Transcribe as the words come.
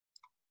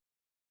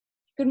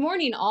Good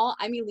morning, all.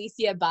 I'm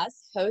Elysia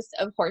Bus, host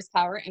of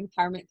Horsepower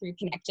Empowerment Through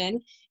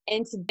Connection.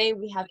 And today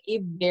we have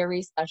a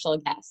very special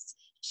guest,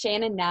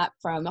 Shannon Knapp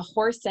from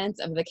Horse Sense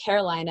of the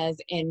Carolinas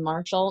in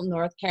Marshall,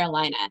 North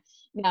Carolina.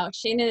 Now,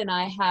 Shannon and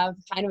I have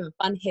kind of a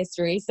fun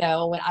history.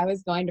 So when I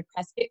was going to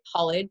Prescott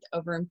College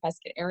over in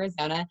Prescott,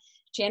 Arizona,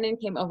 Shannon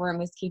came over and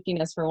was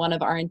teaching us for one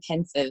of our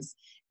intensives.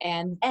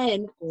 And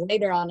then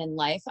later on in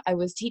life, I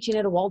was teaching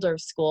at a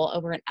Waldorf school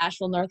over in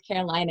Asheville, North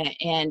Carolina.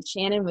 And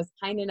Shannon was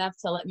kind enough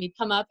to let me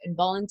come up and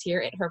volunteer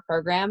at her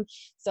program.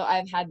 So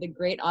I've had the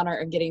great honor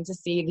of getting to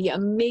see the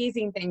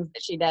amazing things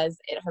that she does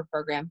at her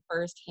program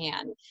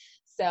firsthand.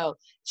 So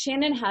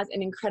Shannon has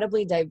an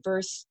incredibly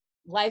diverse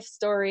life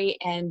story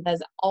and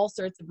does all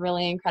sorts of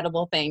really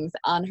incredible things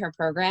on her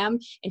program.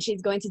 And she's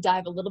going to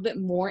dive a little bit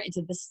more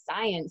into the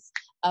science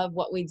of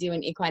what we do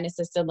in equine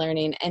assisted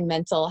learning and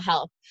mental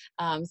health.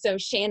 So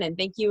Shannon,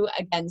 thank you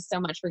again so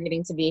much for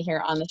getting to be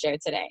here on the show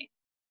today.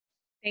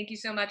 Thank you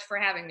so much for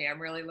having me. I'm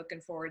really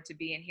looking forward to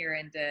being here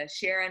and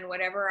sharing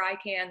whatever I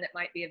can that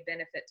might be of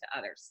benefit to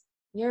others.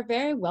 You're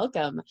very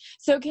welcome.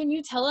 So can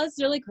you tell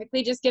us really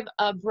quickly, just give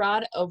a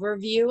broad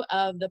overview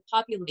of the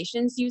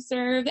populations you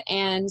serve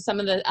and some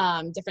of the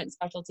different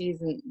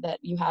specialties that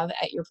you have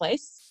at your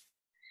place?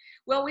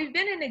 Well, we've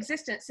been in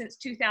existence since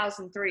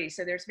 2003,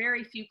 so there's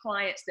very few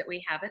clients that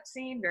we haven't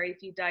seen, very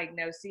few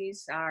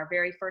diagnoses. Our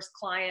very first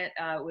client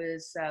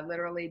was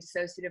literally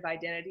dissociative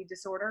identity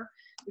disorder,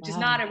 which is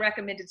Wow. not a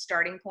recommended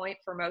starting point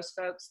for most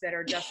folks that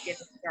are just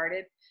getting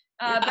started.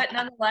 Yeah, But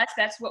nonetheless,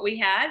 that's what we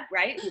had,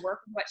 right? We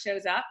work with what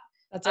shows up.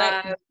 that's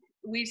right. Uh,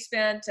 we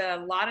spent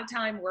a lot of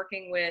time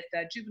working with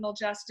juvenile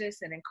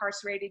justice and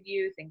incarcerated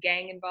youth and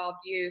gang-involved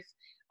youth,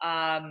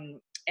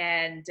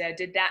 and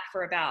did that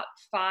for about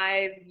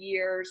 5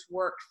 years,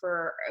 worked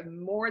for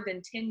more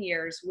than 10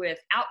 years with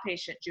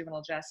outpatient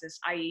juvenile justice,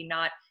 i.e.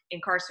 not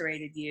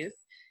incarcerated youth.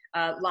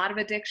 A lot of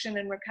addiction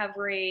and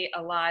recovery,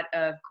 a lot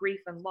of grief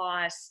and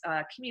loss,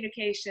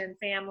 communication,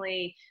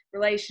 family,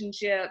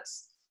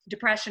 relationships,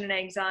 depression and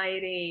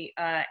anxiety,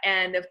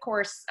 and of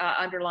course,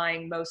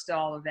 underlying most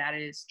all of that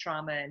is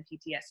trauma and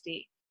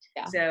PTSD.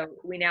 Yeah. So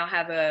we now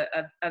have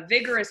a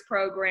vigorous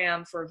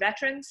program for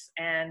veterans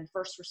and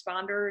first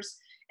responders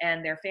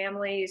and their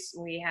families.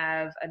 We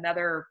have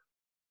another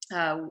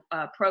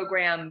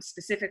program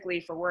specifically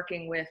for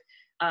working with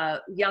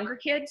younger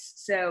kids,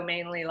 so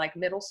mainly like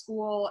middle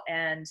school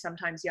and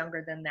sometimes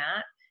younger than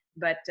that.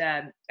 But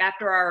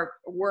after our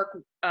work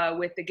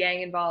with the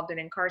gang involved and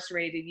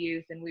incarcerated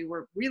youth, and we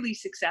were really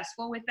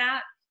successful with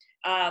that,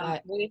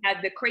 we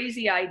had the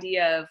crazy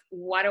idea of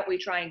why don't we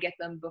try and get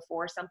them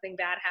before something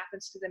bad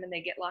happens to them and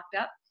they get locked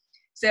up.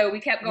 So we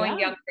kept going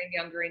Yeah. younger and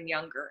younger and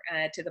younger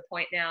to the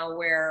point now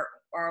where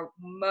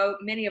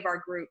many of our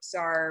groups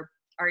our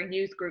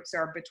youth groups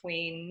are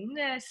between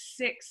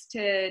 6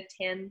 to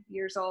 10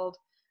 years old.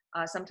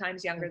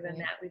 Sometimes younger than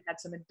that. We've had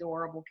some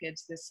adorable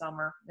kids this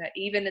summer.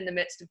 Even in the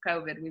midst of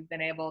COVID, we've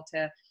been able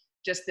to,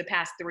 just the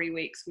past 3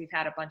 weeks, we've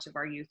had a bunch of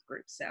our youth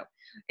groups. So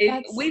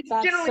we've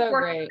generally so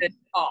worked great. with it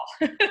all.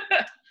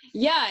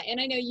 Yeah,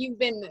 and I know you've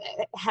been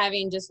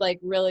having just like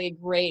really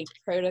great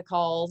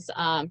protocols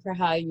for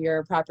how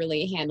you're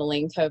properly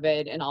handling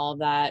COVID and all of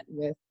that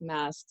with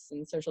masks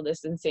and social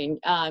distancing.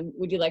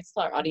 Would you like to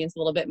tell our audience a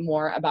little bit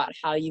more about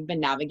how you've been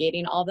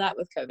navigating all of that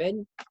with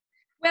COVID?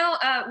 Well,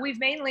 we've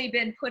mainly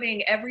been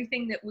putting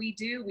everything that we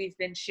do, we've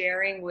been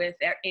sharing with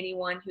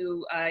anyone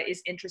who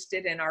is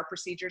interested in our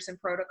procedures and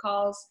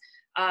protocols.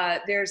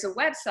 There's a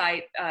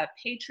website,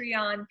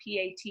 Patreon,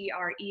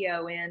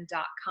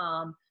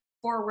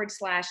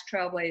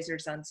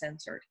 patreon.com/Trailblazers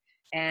Uncensored.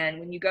 And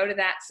when you go to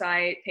that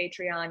site,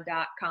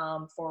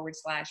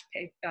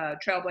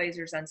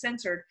 patreon.com/Trailblazers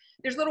Uncensored,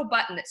 there's a little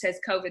button that says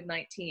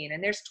COVID-19.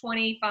 And there's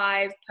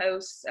 25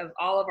 posts of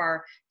all of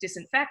our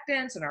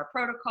disinfectants and our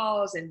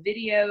protocols and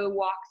video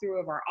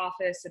walkthrough of our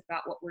office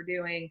about what we're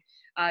doing.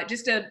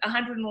 Just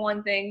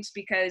 101 things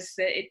because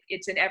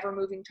it's an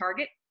ever-moving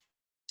target.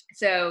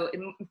 So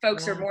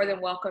folks are more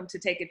than welcome to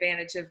take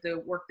advantage of the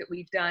work that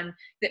we've done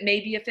that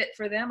may be a fit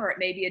for them, or it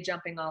may be a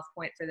jumping off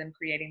point for them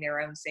creating their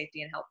own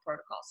safety and health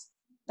protocols.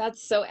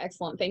 That's so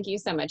excellent. Thank you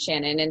so much,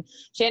 Shannon. And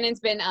Shannon's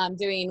been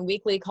doing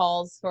weekly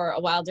calls for a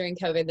while during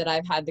COVID that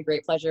I've had the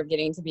great pleasure of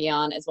getting to be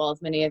on, as well as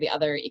many of the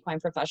other equine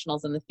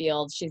professionals in the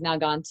field. She's now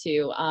gone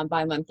to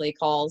bi-monthly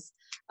calls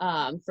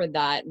for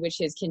that, which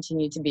has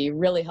continued to be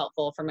really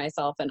helpful for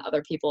myself and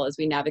other people as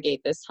we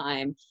navigate this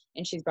time.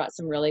 And she's brought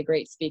some really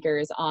great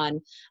speakers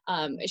on.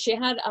 She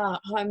had,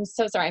 I'm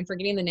so sorry, I'm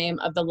forgetting the name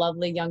of the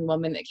lovely young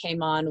woman that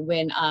came on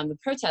when the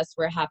protests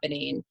were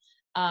happening.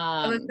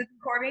 Elizabeth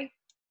Corby?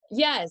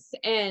 Yes,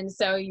 and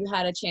so you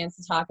had a chance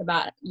to talk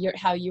about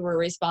how you were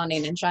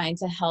responding and trying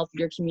to help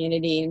your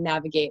community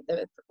navigate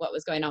what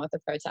was going on with the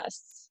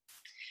protests.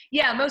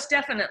 Yeah, most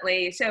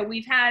definitely. So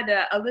we've had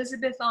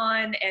Elizabeth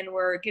on, and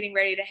we're getting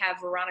ready to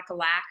have Veronica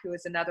Lack, who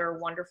is another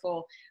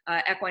wonderful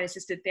equine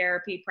assisted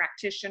therapy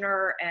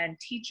practitioner and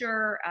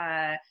teacher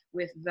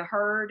with the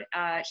herd.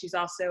 She's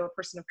also a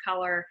person of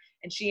color,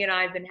 and she and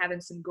I have been having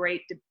some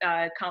great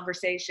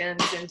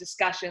conversations and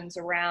discussions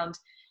around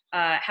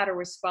how to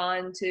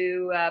respond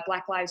to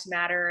Black Lives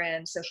Matter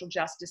and social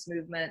justice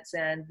movements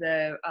and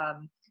the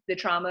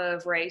trauma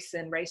of race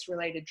and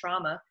race-related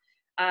trauma.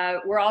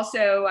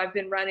 I've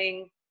been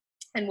running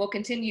and will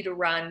continue to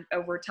run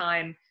over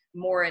time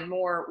more and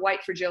more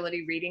white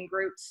fragility reading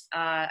groups.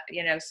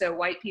 So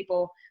white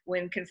people,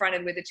 when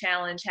confronted with a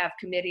challenge, have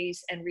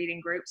committees and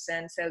reading groups.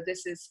 And so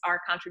this is our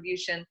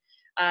contribution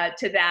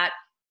to that.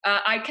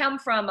 I come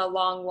from a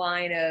long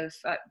line of,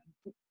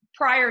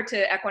 prior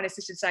to equine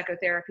assisted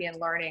psychotherapy and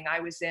learning, I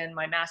was in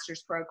my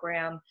master's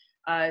program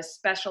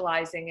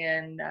specializing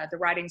in the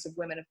writings of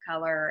women of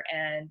color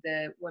and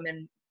the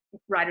women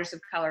writers of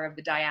color of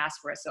the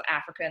diaspora, so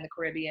Africa and the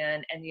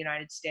Caribbean and the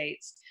United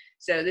States.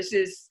 So this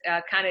is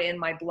kind of in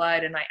my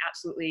blood, and I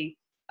absolutely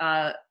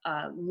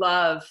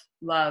love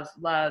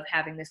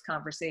having this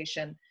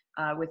conversation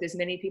with as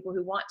many people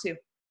who want to.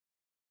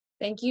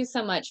 Thank you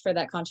so much for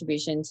that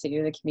contribution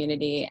to the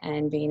community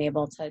and being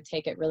able to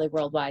take it really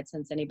worldwide,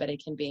 since anybody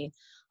can be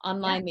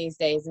online these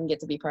days and get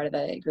to be part of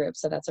the group.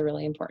 So that's a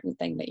really important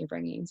thing that you're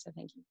bringing. So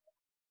thank you.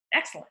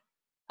 Excellent.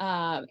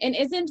 And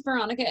isn't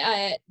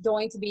Veronica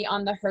going to be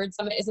on the Herd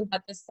Summit? Isn't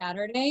that this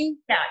Saturday?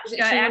 Yeah. Is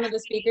she one of the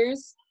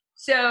speakers?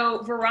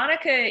 So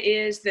Veronica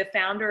is the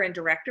founder and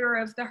director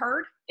of the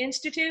Herd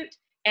Institute,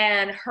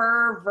 and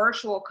her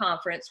virtual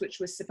conference, which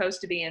was supposed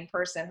to be in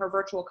person, her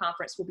virtual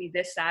conference will be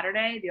this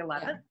Saturday, the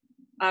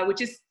 11th,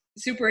 which is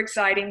super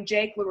exciting.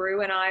 Jake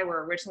LaRue and I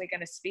were originally going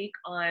to speak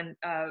on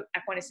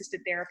equine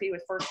assisted therapy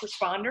with first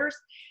responders.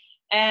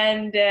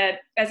 And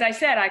as I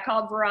said, I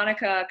called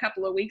Veronica a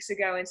couple of weeks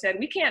ago and said,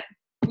 we can't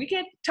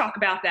talk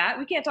about that.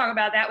 We can't talk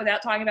about that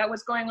without talking about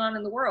what's going on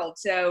in the world.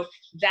 So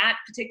that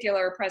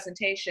particular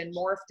presentation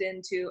morphed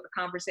into a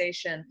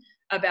conversation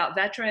about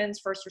veterans,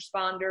 first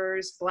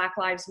responders, Black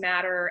Lives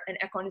Matter, and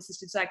equine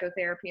assisted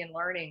psychotherapy and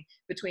learning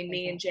between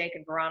me and Jake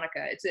and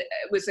Veronica. It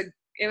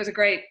was a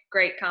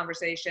great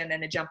conversation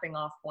and a jumping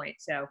off point.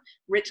 So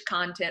rich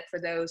content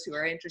for those who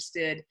are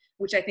interested,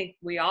 which I think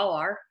we all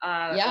are.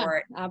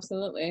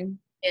 Absolutely.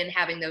 In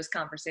having those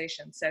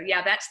conversations. So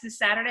yeah, that's this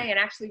Saturday. And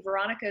actually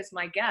Veronica is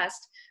my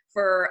guest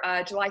for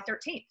July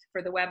 13th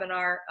for the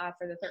webinar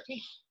for the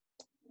 13th.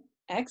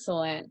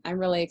 Excellent. I'm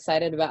really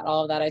excited about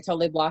all of that. I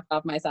totally blocked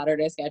off my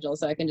Saturday schedule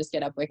so I can just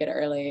get up wicked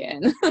early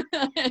and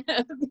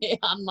be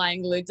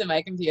online glued to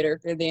my computer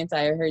for the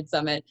entire Herd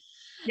Summit.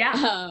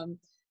 Yeah.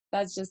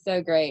 That's just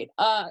so great.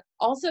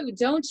 Also,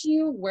 don't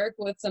you work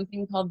with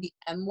something called the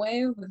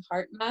EmWave with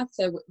HeartMath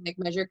to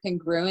measure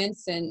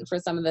congruence and for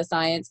some of the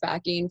science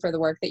backing for the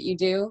work that you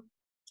do?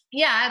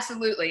 Yeah,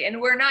 absolutely.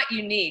 And we're not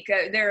unique.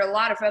 There are a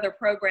lot of other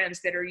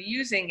programs that are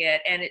using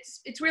it, and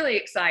it's really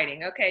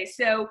exciting. Okay,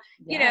 so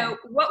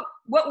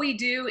what we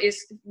do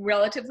is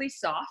relatively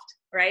soft,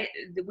 right?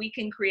 We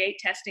can create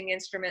testing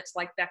instruments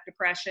like Beck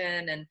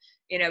depression and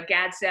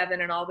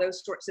GAD-7 and all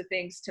those sorts of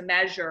things to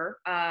measure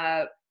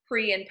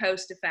pre and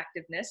post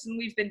effectiveness, and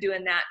we've been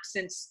doing that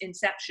since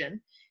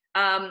inception.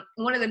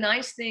 One of the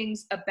nice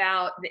things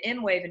about the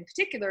EmWave in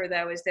particular,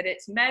 though, is that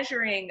it's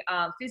measuring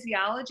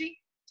physiology,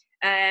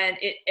 and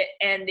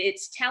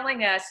it's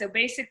telling us. So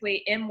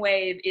basically,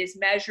 EmWave is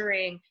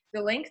measuring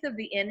the length of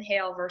the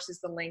inhale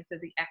versus the length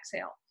of the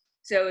exhale.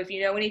 So if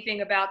you know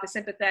anything about the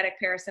sympathetic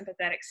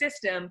parasympathetic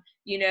system,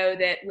 you know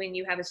that when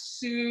you have a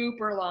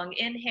super long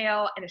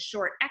inhale and a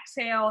short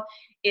exhale,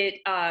 it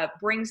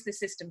brings the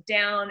system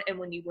down. And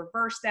when you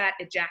reverse that,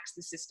 it jacks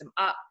the system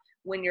up.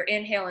 When your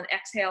inhale and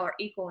exhale are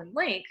equal in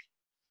length,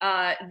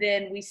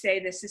 then we say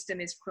the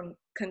system is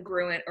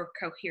congruent or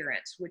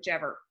coherent,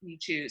 whichever you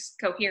choose.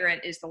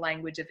 Coherent is the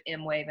language of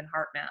EmWave and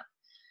HeartMath.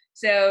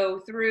 So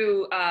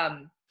through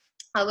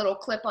a little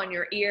clip on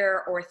your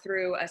ear or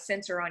through a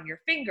sensor on your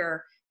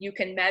finger, you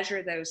can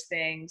measure those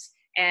things.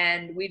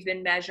 And we've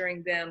been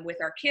measuring them with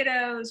our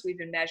kiddos. We've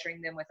been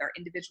measuring them with our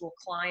individual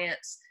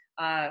clients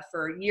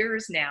for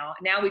years now.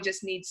 Now we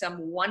just need some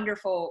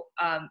wonderful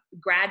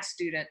grad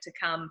student to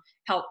come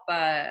help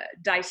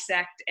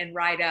dissect and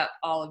write up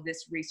all of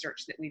this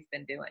research that we've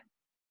been doing.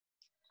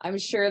 I'm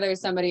sure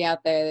there's somebody out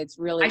there that's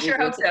really I sure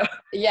hope so.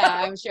 Yeah,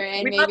 I'm sure.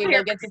 And maybe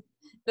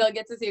they'll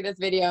get to see this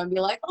video and be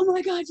like, oh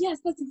my God, yes,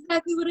 that's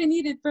exactly what I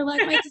needed for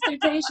like my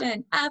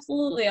dissertation.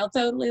 Absolutely. I'll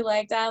totally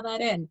dial that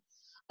in.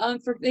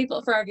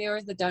 For our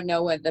viewers that don't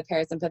know what the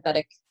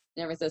parasympathetic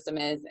nervous system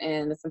is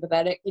and the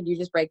sympathetic, could you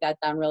just break that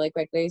down really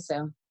quickly?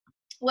 So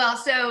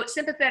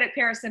sympathetic,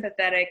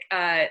 parasympathetic,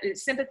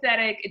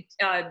 sympathetic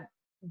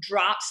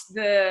drops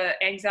the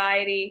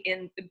anxiety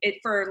in it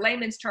for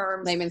layman's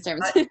terms.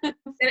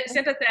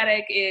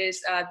 Sympathetic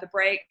is the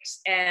brakes,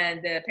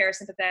 and the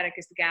parasympathetic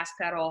is the gas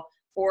pedal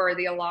or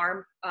the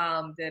alarm.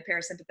 The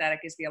parasympathetic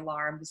is the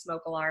alarm, the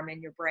smoke alarm in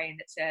your brain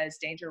that says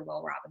danger,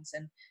 Will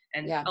Robinson.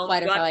 And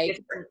flight or flight.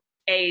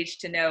 Age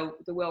to know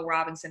the Will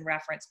Robinson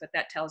reference, but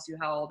that tells you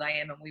how old I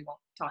am, and we won't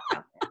talk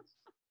about that.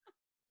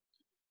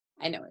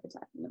 I know what you're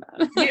talking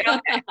about. Yeah,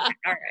 okay.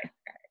 All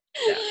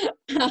right.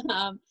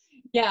 So.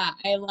 Yeah,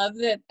 I love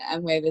that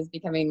EmWave is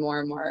becoming more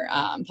and more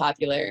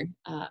popular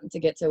to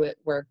get to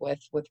work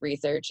with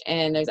research.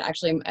 And there's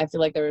actually, I feel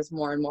like there's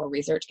more and more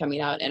research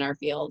coming out in our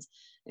field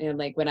And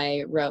like when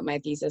I wrote my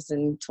thesis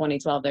in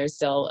 2012, there's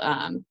still,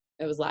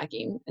 it was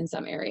lacking in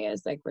some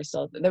areas. Like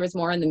there was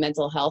more in the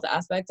mental health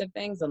aspect of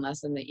things and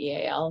less in the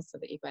EAL, so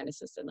the equine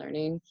assisted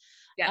learning.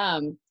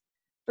 Yeah.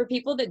 For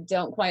people that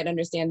don't quite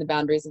understand the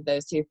boundaries of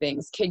those two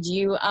things, could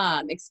you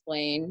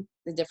explain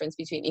the difference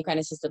between equine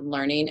assisted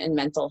learning and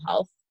mental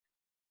health?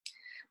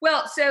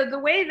 Well, so the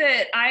way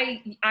that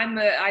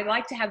I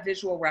like to have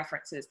visual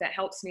references. That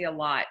helps me a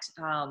lot.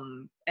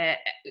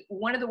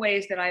 One of the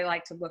ways that I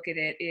like to look at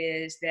it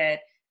is that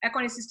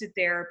equine assisted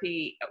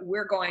therapy,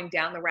 we're going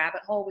down the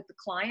rabbit hole with the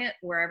client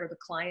wherever the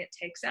client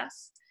takes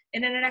us.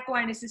 And in an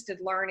equine assisted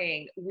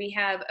learning, we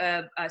have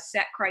a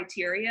set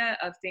criteria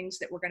of things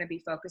that we're going to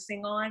be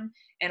focusing on.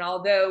 And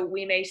although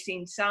we may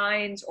see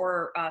signs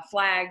or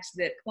flags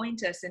that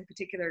point us in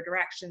particular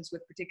directions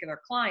with particular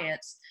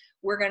clients,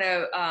 we're going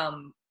to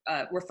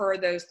refer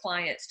those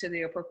clients to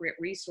the appropriate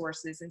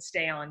resources and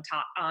stay on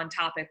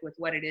topic with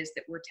what it is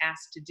that we're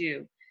tasked to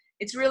do.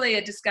 It's really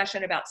a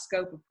discussion about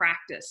scope of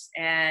practice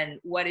and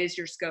what is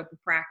your scope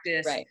of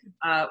practice? Right.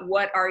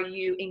 What are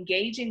you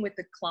engaging with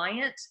the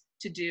client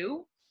to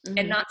do? Mm-hmm.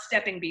 And not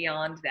stepping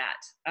beyond that.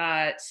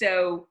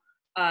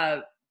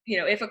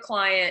 If a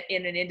client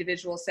in an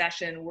individual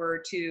session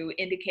were to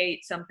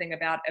indicate something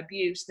about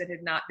abuse that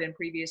had not been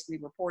previously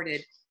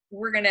reported,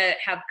 we're going to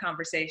have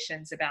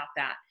conversations about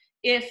that.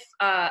 If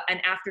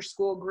an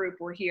after-school group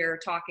were here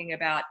talking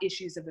about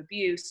issues of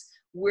abuse,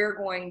 we're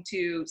going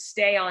to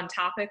stay on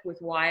topic with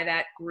why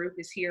that group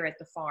is here at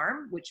the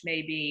farm, which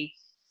may be,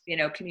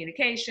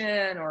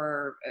 communication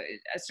or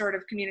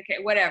assertive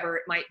communicate, whatever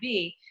it might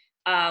be.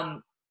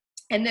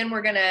 And then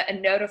we're going to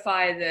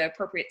notify the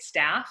appropriate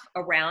staff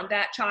around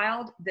that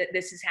child that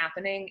this is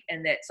happening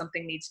and that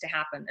something needs to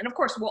happen. And of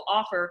course, we'll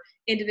offer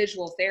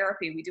individual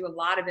therapy. We do a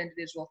lot of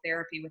individual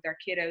therapy with our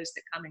kiddos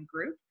that come in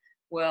group.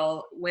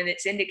 Well, when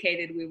it's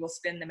indicated, we will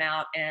spin them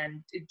out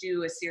and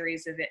do a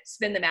series of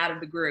spin them out of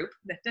the group.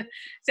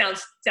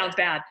 sounds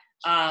bad.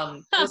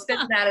 We'll spin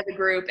them out of the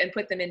group and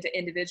put them into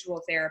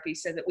individual therapy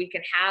so that we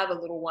can have a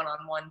little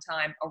one-on-one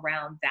time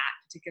around that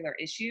particular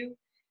issue.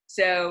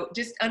 So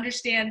just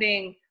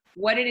understanding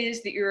what it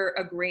is that you're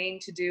agreeing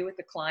to do with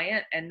the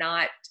client, and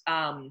not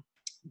equine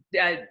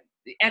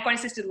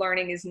assisted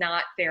learning is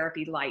not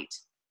therapy light,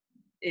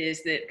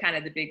 is the kind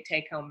of the big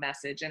take home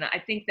message. And I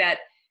think that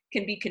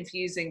can be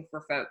confusing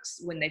for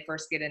folks when they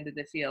first get into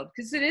the field,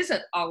 because it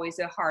isn't always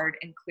a hard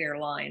and clear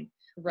line.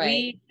 Right.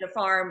 We, the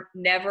farm,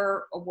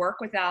 never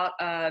work without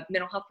a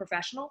mental health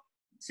professional.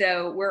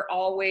 So we're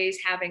always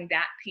having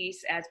that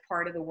piece as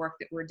part of the work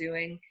that we're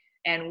doing.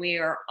 And we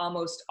are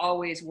almost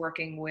always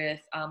working with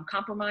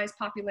compromised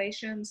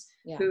populations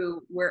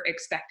who we're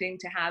expecting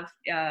to have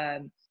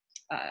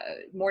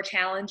more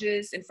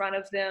challenges in front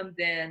of them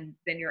than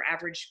your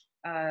average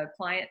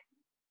client.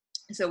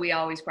 So we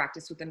always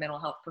practice with a mental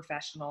health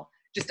professional.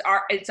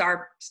 It's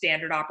our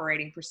standard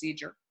operating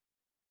procedure.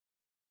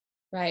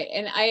 Right.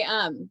 And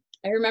I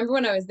remember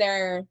when I was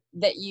there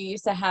that you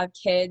used to have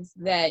kids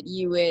that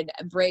you would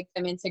break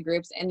them into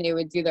groups and they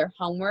would do their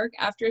homework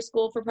after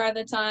school for part of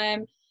the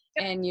time.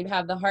 Yep. And you'd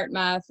have the heart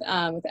math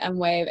with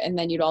EmWave, and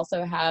then you'd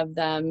also have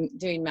them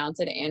doing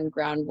mounted and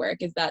ground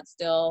work. Is that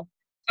still?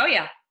 Oh,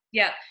 yeah.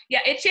 Yeah.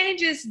 It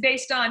changes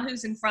based on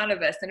who's in front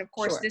of us. And of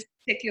course, This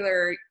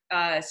particular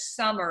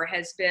summer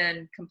has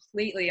been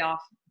completely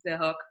off the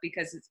hook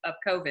because of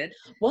COVID.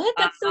 What?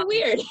 That's so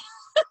weird.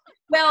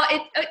 Well,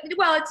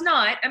 it's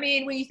not. I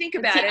mean, when you think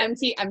about it. I'm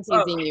teasing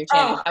you,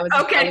 Shannon. Okay.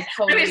 I was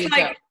totally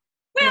like,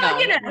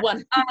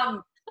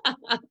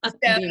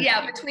 so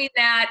yeah, between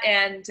that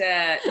and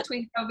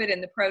between COVID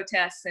and the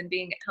protests and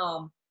being at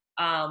home,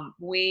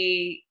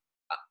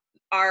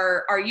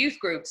 our youth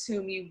groups,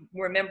 whom you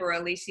remember,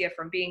 Elysia,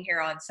 from being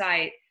here on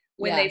site,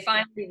 when they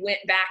finally went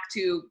back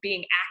to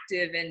being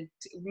active and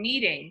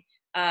meeting,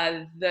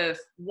 the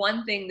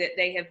one thing that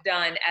they have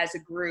done as a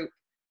group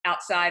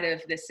outside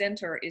of the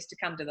center is to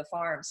come to the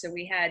farm. So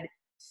we had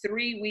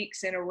 3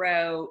 weeks in a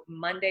row,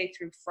 Monday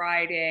through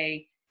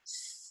Friday,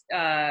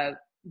 a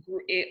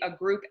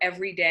group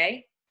every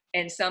day,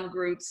 and some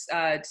groups,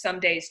 some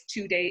days,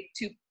 two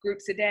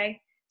groups a day.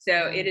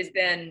 So it has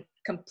been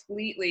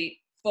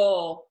completely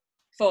full,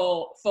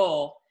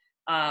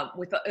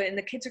 and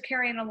the kids are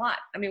carrying a lot.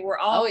 I mean, we're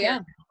all carrying a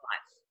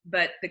lot,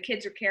 but the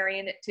kids are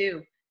carrying it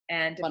too.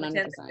 And to pretend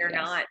that they're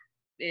not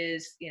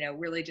is,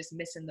 really just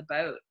missing the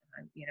boat,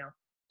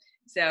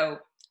 So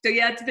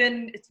yeah,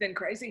 it's been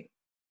crazy.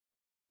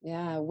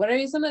 Yeah. What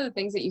are some of the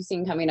things that you've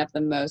seen coming up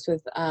the most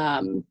with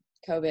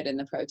COVID and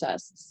the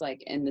protests,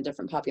 like in the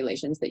different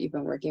populations that you've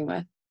been working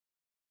with?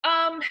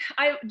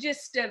 I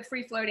just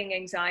free-floating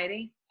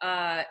anxiety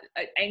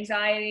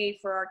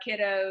for our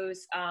kiddos,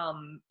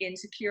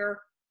 insecure,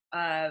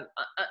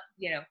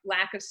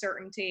 lack of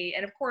certainty,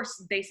 and of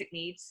course basic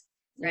needs,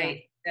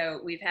 right?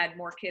 So we've had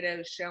more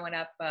kiddos showing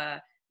up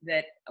that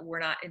we're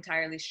not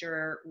entirely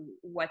sure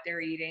what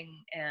they're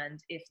eating and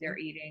if they're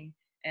eating.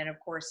 And of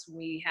course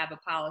we have a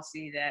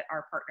policy that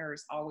our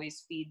partners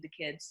always feed the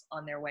kids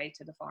on their way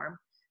to the farm.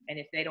 And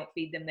if they don't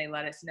feed them, they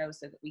let us know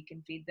so that we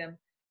can feed them,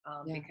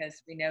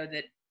 because we know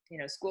that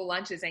school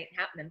lunches ain't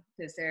happening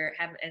because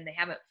they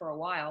haven't for a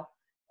while.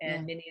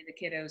 And Yeah. many of the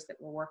kiddos that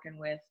we're working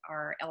with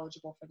are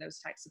eligible for those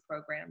types of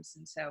programs.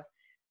 And so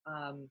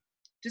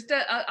just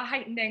a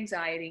heightened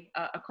anxiety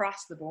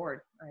across the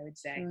board, I would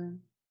say. Sure.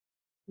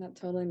 That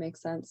totally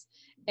makes sense.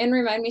 And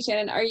remind me,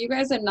 Shannon, are you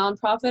guys a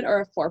nonprofit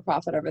or a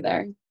for-profit over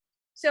there?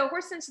 So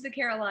Horse Sense of the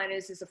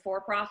Carolinas is a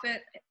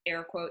for-profit,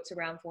 air quotes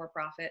around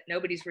for-profit.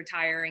 Nobody's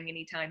retiring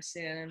anytime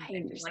soon. If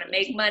you want to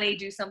make money,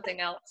 do something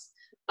else.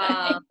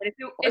 But if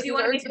you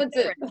want to make a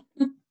difference,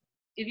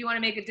 if you want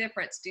to make a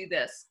difference, do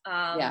this.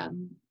 Yeah.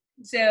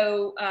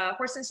 So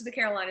Horse Sense of the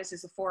Carolinas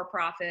is a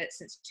for-profit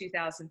since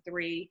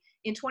 2003.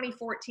 In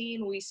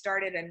 2014, we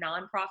started a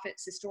nonprofit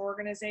sister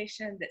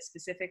organization that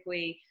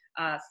specifically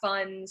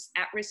funds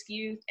at-risk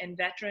youth and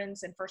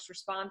veterans and first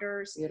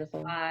responders.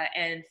 Beautiful.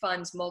 And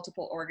funds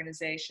multiple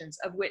organizations,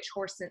 of which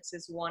Horse Sense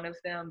is one of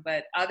them,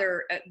 but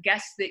other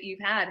guests that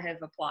you've had have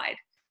applied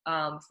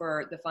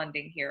for the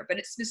funding here. But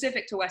it's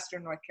specific to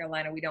Western North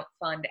Carolina. We don't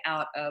fund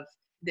out of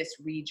this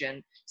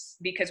region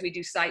because we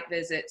do site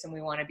visits and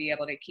we want to be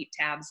able to keep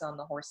tabs on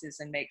the horses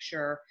and make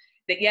sure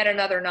that yet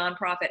another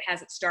nonprofit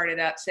hasn't started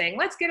up saying,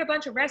 let's get a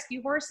bunch of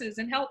rescue horses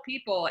and help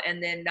people,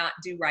 and then not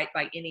do right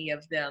by any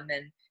of them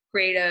and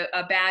create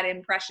a bad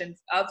impression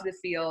of the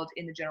field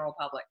in the general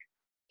public.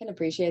 I can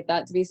appreciate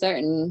that, to be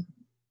certain.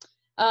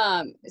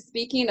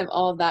 Speaking of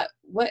all of that,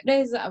 what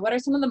are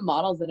some of the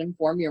models that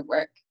inform your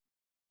work?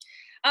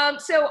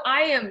 So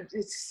I am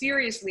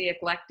seriously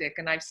eclectic,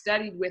 and I've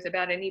studied with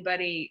about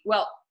anybody.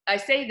 Well, I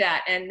say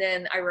that, and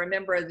then I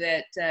remember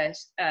that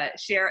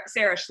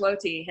Sarah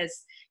Schlote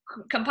has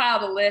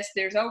compiled a list.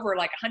 There's over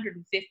like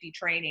 150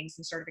 trainings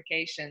and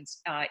certifications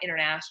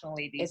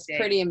internationally these days. It's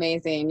pretty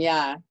amazing,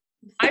 yeah.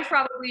 I've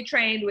probably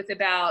trained with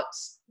about,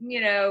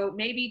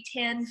 maybe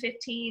 10,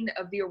 15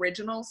 of the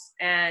originals.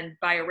 And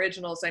by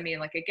originals, I mean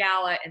like a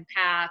Gala and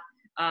Path,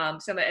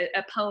 some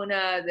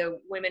Epona, the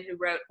women who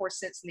wrote Horse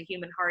Sense and the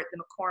Human Heart, the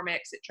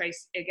McCormicks at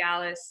Trace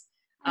Egalis.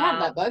 I have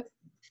that book.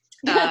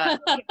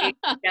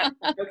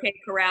 Okay,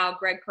 Corral,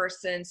 Greg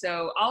Kirsten.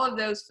 So all of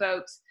those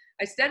folks,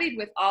 I studied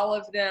with all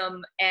of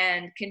them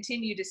and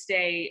continue to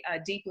stay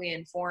deeply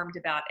informed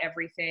about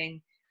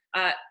everything.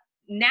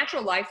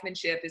 Natural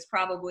lifemanship is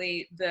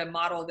probably the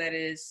model that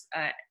is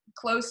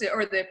closest,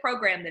 or the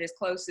program that is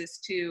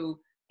closest to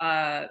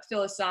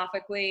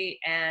philosophically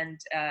and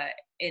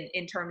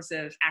in terms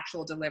of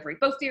actual delivery,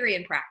 both theory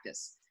and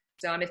practice.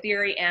 So I'm a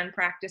theory and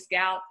practice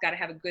gal. It's got to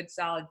have a good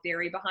solid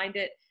theory behind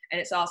it. And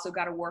it's also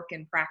got to work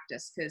in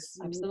practice, because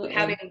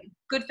having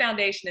good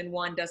foundation in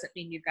one doesn't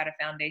mean you've got a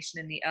foundation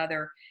in the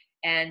other.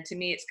 And to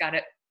me, it's got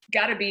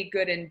to be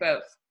good in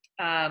both.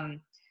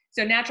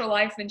 So natural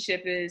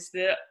lifemanship is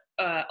the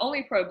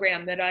only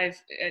program that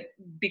I've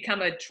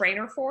become a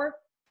trainer for,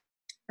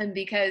 and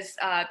because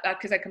I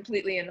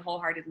completely and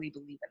wholeheartedly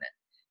believe in it.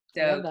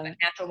 So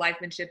natural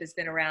lifemanship has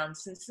been around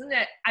since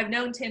I've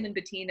known Tim and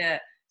Bettina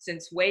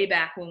since way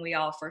back when we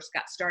all first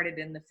got started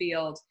in the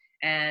field,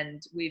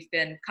 and we've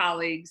been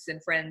colleagues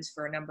and friends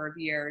for a number of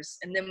years.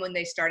 And then when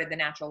they started the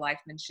natural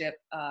lifemanship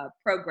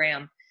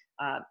program,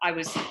 I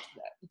was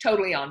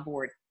totally on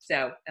board.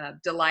 So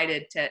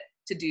delighted to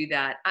do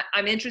that.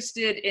 I'm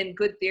interested in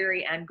good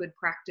theory and good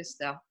practice,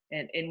 though,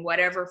 in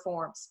whatever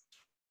forms.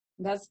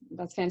 That's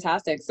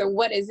fantastic. So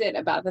what is it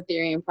about the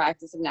theory and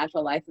practice of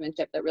natural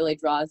lifemanship that really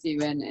draws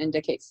you and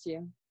indicates to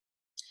you?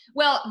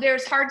 Well,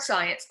 there's hard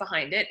science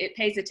behind it. It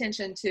pays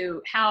attention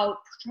to how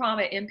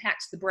trauma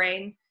impacts the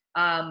brain.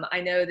 I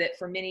know that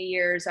for many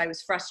years I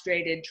was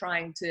frustrated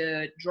trying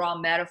to draw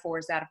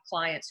metaphors out of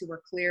clients who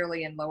were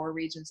clearly in lower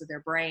regions of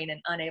their brain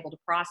and unable to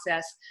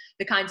process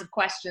the kinds of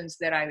questions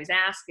that I was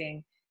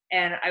asking.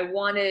 And I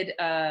wanted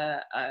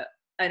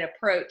an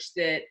approach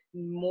that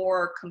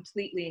more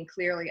completely and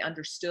clearly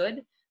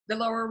understood the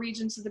lower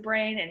regions of the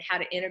brain and how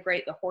to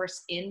integrate the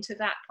horse into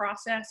that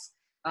process.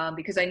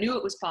 Because I knew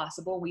it was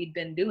possible. We'd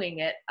been doing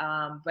it,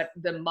 but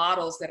the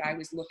models that I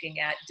was looking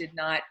at did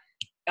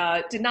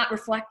not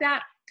reflect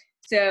that.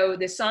 So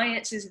the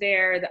science is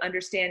there, the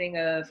understanding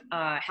of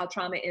how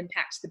trauma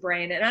impacts the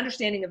brain, and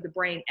understanding of the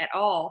brain at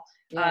all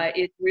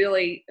is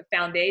really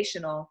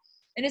foundational.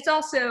 And it's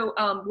also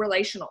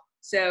relational.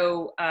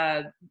 So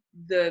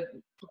the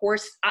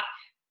horse,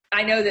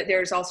 I know that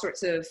there's all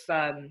sorts of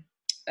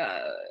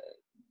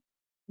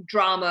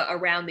drama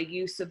around the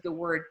use of the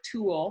word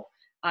tool.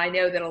 I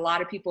know that a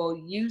lot of people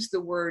use the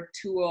word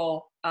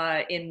tool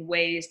in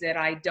ways that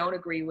I don't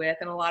agree with.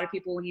 And a lot of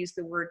people use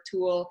the word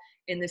tool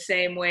in the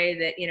same way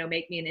that,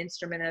 make me an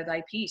instrument of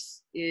thy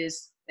peace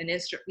is an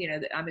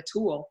instrument, that I'm a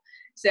tool.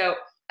 So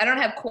I don't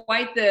have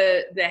quite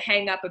the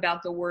hang up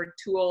about the word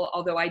tool,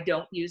 although I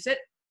don't use it.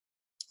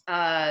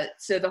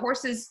 So the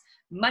horse is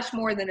much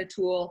more than a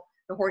tool.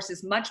 The horse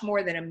is much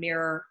more than a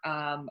mirror.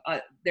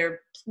 There are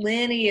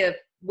plenty of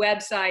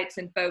websites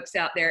and folks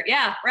out there.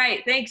 Yeah,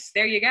 right. Thanks.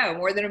 There you go.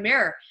 More than a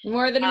mirror.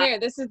 More than a mirror.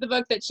 This is the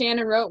book that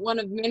Shannon wrote, one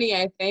of many,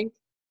 I think.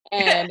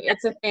 And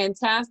it's a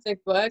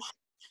fantastic book.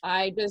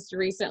 I just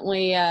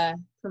recently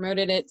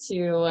promoted it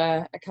to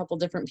a couple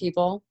different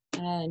people,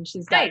 and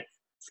she's got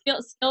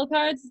skill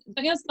cards?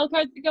 Do you have skill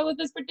cards to go with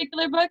this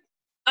particular book?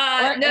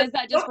 Or No, is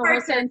that just for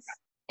horse sense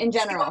in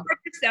general? Skill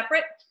cards are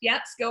separate. Yeah,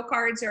 skill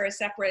cards are a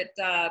separate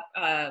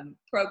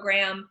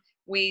program.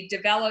 We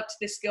developed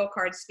the skill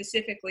cards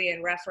specifically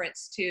in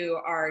reference to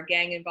our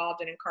gang involved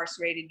and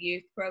incarcerated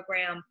youth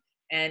program,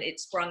 and it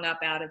sprung up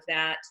out of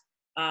that.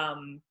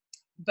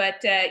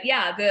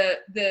 Yeah,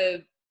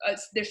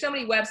 there's so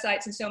many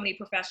websites and so many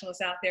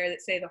professionals out there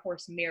that say the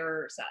horse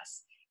mirrors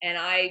us. And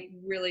I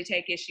really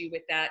take issue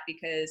with that,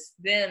 because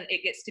then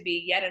it gets to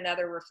be yet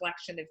another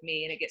reflection of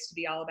me, and it gets to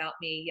be all about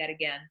me yet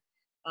again.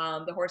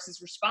 The horse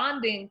is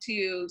responding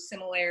to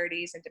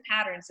similarities and to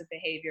patterns of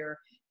behavior,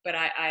 but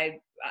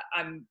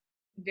I'm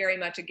very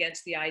much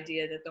against the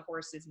idea that the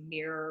horse is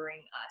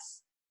mirroring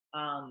us.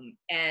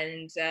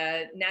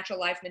 Natural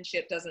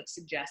lifemanship doesn't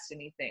suggest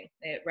anything.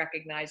 It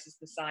recognizes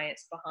the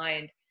science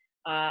behind.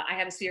 I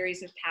have a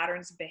series of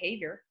patterns of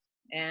behavior,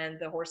 and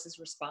the horse is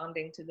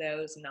responding to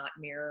those, not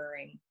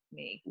mirroring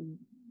me.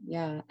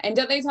 Yeah. And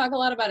don't they talk a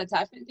lot about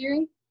attachment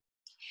theory?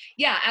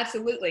 Yeah,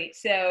 absolutely.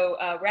 So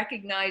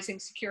recognizing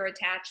secure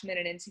attachment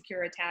and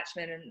insecure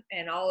attachment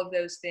and all of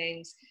those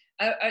things,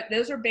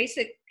 those are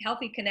basic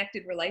healthy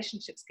connected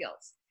relationship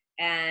skills.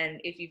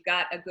 And if you've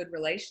got a good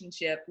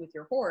relationship with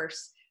your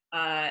horse,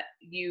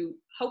 you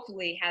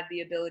hopefully have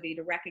the ability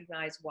to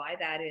recognize why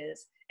that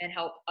is and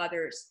help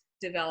others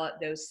develop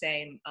those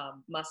same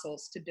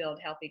muscles to build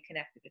healthy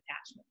connected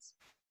attachments.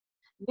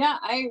 Yeah,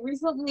 I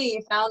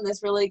recently found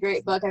this really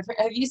great book.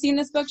 Have you seen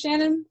this book,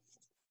 Shannon?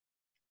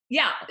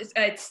 Yeah,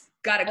 it's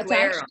got a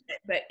glare on it,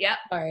 but yeah.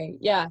 Sorry,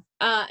 yeah.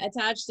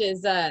 Attached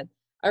is a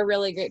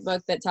really great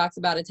book that talks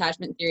about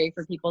attachment theory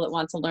for people that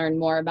want to learn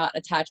more about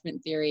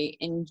attachment theory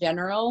in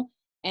general.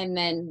 And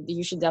then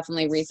you should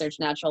definitely research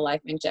natural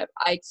lifemanship.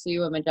 I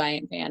too am a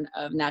giant fan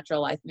of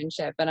natural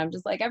lifemanship, and I'm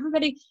just like,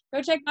 everybody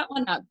go check that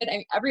one out. But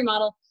every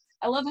model,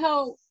 I love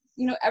how,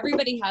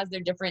 everybody has their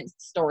different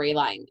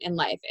storyline in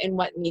life and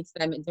what meets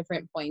them at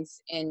different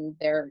points in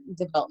their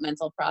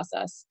developmental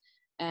process.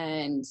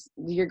 And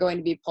you're going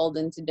to be pulled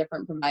into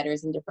different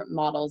providers and different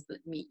models that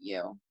meet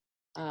you.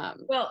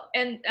 Well,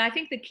 and I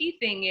think the key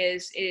thing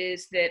is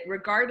that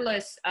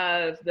regardless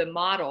of the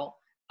model,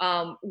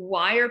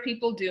 why are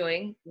people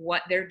doing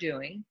what they're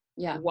doing?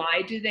 Yeah.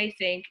 Why do they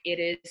think it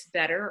is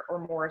better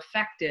or more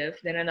effective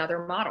than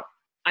another model?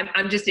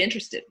 I'm just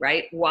interested,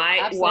 right?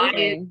 Why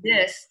is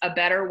this a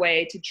better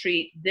way to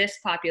treat this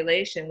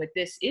population with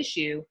this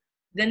issue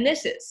than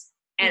this is?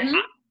 And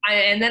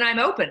and then I'm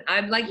open.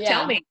 I'm like,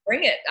 tell me,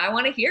 bring it. I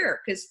want to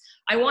hear, because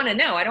I want to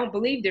know. I don't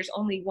believe there's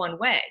only one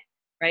way,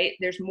 right?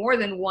 There's more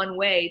than one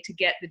way to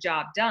get the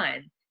job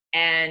done.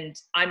 And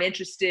I'm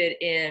interested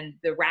in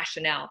the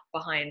rationale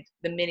behind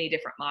the many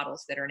different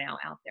models that are now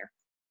out there.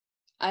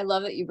 I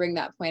love that you bring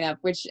that point up,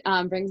 which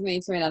brings me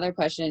to another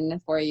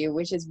question for you,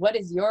 which is, what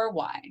is your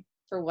why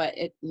for what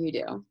you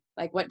do?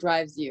 Like, what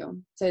drives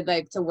you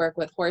to work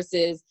with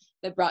horses,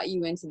 that brought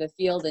you into the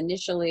field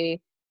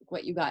initially?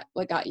 What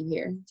got you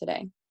here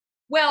today?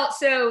 Well,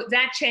 so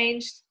that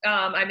changed.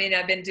 I've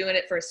been doing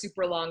it for a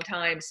super long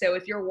time. So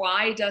if your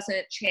why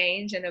doesn't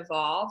change and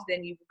evolve,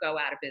 then you go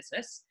out of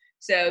business.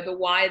 So the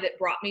why that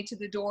brought me to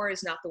the door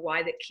is not the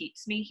why that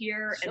keeps me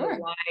here. Sure. And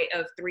the why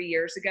of 3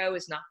 years ago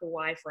is not the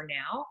why for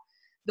now.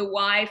 The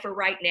why for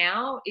right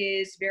now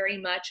is very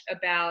much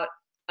about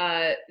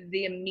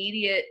the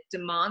immediate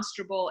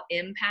demonstrable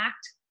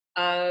impact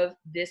of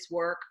this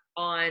work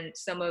on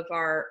some of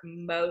our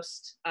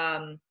most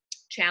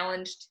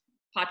challenged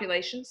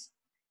populations.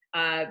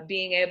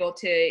 Being able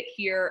to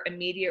hear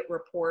immediate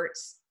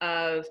reports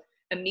of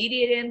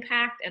immediate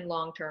impact and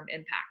long-term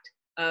impact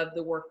of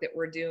the work that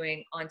we're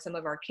doing on some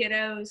of our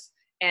kiddos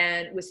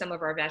and with some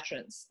of our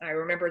veterans. I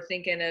remember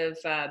thinking of,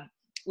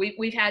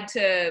 we've had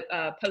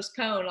to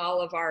postpone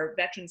all of our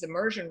veterans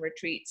immersion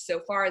retreats so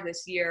far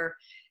this year.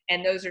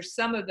 And those are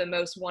some of the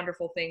most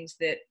wonderful things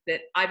that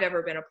I've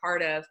ever been a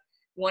part of.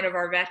 One of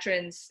our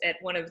veterans at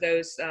one of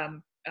those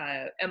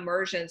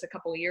immersions a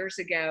couple of years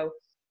ago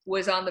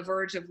was on the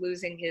verge of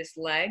losing his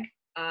leg,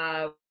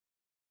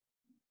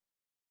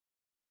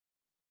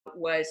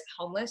 was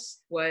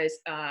homeless, was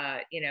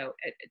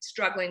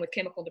struggling with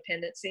chemical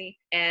dependency.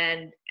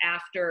 And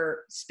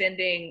after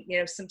spending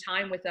some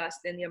time with us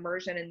in the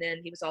immersion, and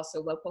then he was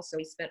also local, so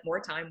he spent more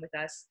time with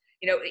us.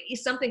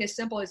 Something as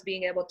simple as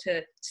being able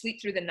to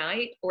sleep through the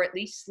night, or at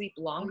least sleep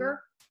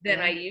longer than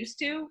I used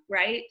to,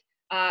 right?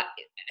 How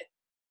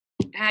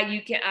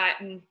you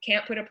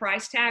can't put a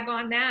price tag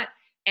on that.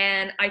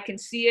 And I can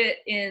see it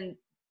in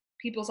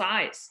people's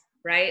eyes,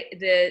 right?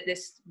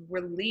 This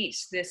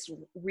release, this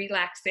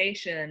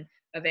relaxation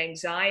of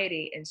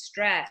anxiety and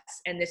stress,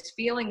 and this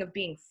feeling of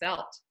being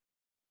felt.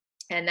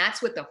 And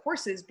that's what the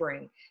horses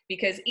bring,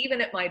 because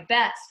even at my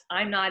best,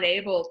 I'm not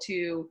able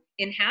to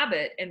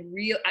inhabit and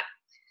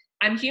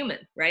I'm human,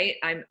 right?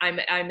 I'm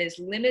as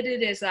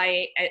limited as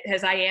I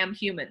am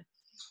human.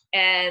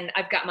 And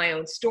I've got my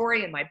own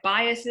story and my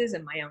biases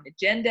and my own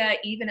agenda,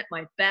 even at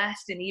my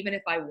best. And even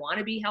if I want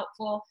to be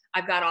helpful,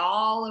 I've got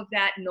all of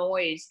that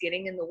noise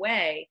getting in the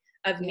way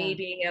of me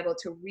being able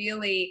to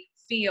really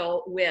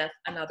feel with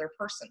another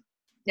person.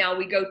 Now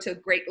we go to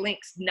great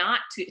lengths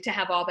not to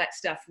have all that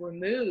stuff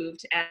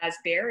removed as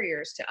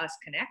barriers to us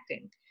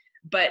connecting.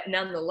 But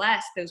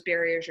nonetheless, those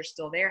barriers are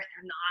still there.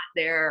 They're not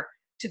there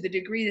to the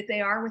degree that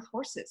they are with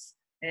horses.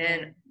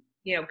 And,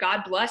 you know,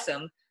 God bless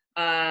them,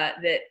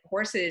 that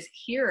horses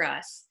hear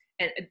us.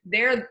 And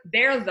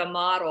they're the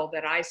model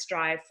that I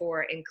strive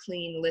for in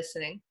clean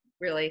listening,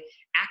 really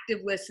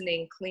active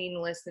listening,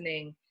 clean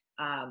listening,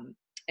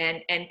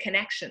 and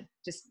connection,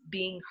 just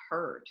being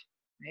heard.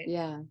 Right?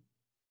 Yeah.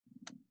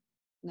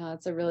 No,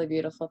 it's a really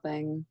beautiful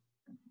thing.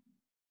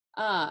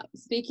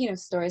 Speaking of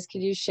stories,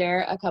 could you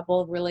share a couple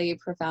of really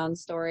profound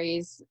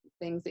stories,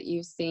 things that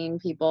you've seen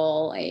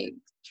people like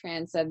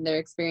transcend their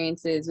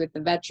experiences with the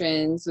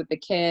veterans, with the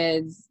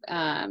kids?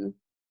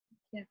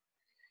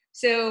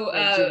 So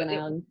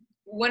juvenile.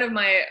 One of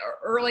my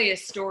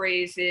earliest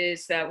stories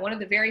is one of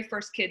the very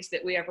first kids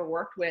that we ever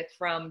worked with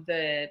from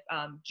the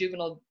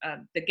juvenile,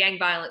 the gang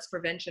violence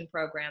prevention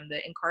program,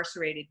 the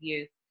incarcerated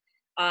youth.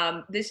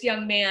 This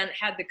young man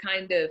had the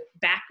kind of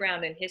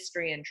background and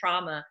history and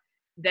trauma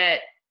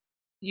that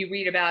you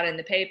read about in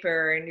the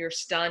paper and you're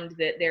stunned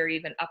that they're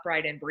even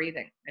upright and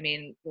breathing. I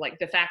mean, like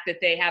the fact that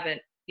they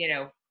haven't, you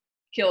know,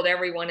 killed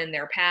everyone in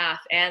their path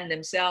and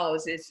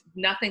themselves is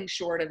nothing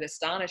short of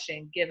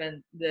astonishing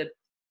given the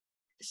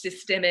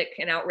systemic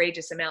and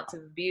outrageous amounts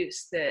of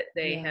abuse that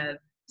they have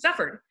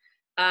suffered.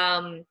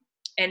 And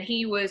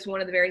he was one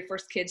of the very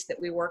first kids that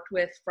we worked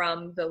with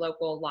from the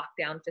local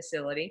lockdown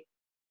facility.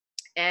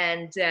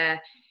 And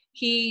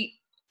he,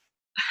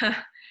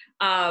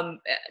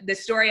 the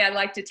story I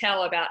like to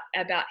tell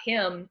about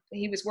him,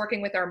 he was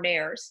working with our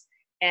mares.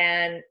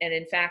 And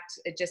in fact,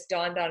 it just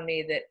dawned on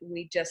me that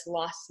we just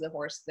lost the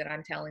horse that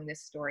I'm telling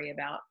this story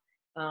about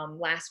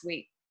last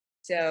week.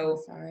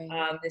 So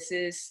this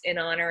is in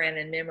honor and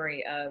in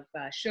memory of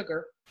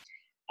Sugar.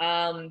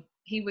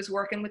 He was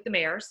working with the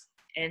mares,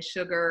 and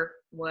Sugar,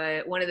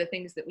 one of the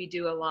things that we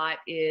do a lot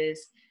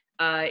is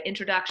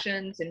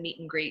introductions and meet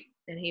and greet.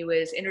 And he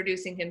was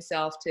introducing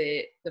himself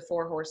to the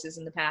 4 horses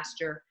in the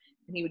pasture,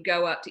 and he would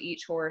go up to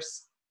each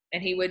horse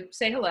and he would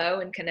say hello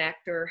and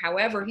connect, or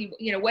however he,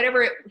 you know,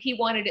 whatever he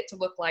wanted it to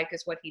look like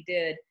is what he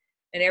did.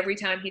 And every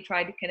time he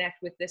tried to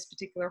connect with this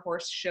particular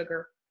horse,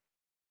 Sugar,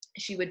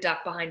 she would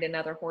duck behind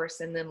another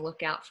horse and then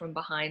look out from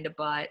behind a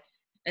butt.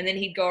 And then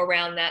he'd go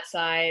around that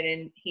side,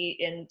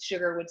 and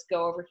Sugar would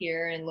go over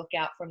here and look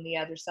out from the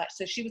other side.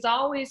 So she was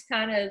always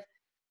kind of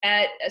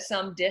at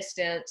some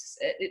distance,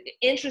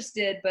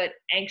 interested but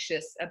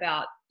anxious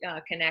about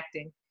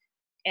connecting.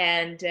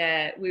 And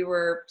we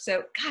were,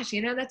 so gosh,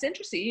 you know, that's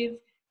interesting.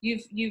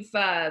 You've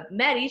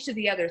met each of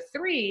the other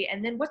 3,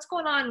 and then what's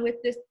going on with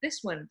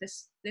this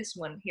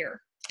one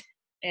here?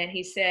 And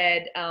he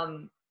said,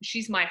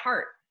 she's my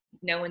heart.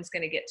 No one's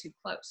going to get too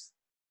close.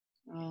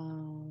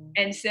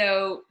 And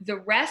so the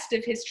rest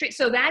of his treat,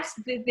 so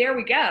there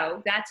we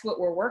go. That's what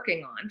we're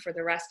working on for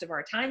the rest of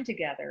our time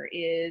together,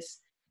 is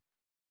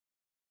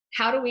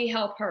how do we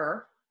help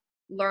her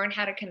learn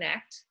how to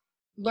connect,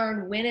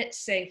 learn when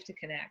it's safe to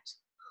connect,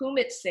 whom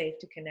it's safe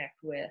to connect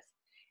with.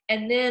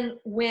 And then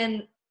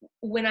when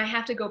I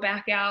have to go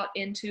back out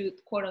into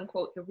quote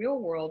unquote the real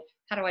world,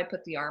 how do I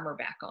put the armor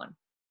back on?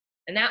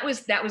 And that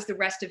was the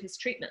rest of his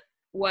treatment,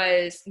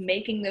 was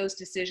making those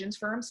decisions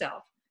for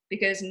himself,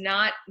 because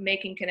not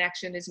making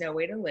connection is no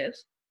way to live.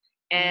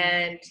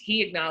 And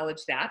he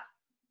acknowledged that.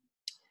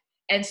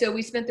 And so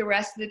we spent the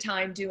rest of the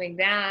time doing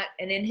that.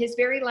 And in his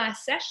very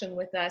last session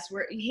with us,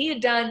 where he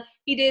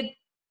did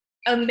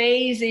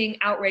amazing,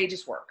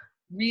 outrageous work,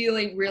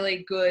 really,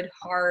 really good,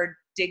 hard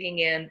digging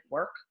in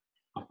work.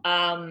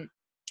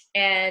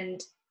 And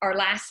our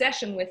last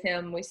session with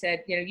him, we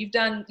said, you know, you've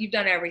done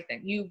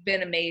everything. You've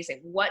been amazing.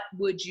 What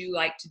would you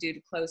like to do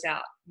to close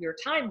out your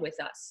time with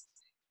us?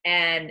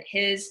 And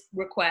his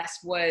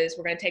request was,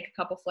 we're going to take a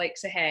couple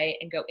flakes of hay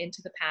and go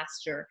into the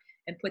pasture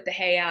and put the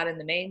hay out in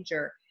the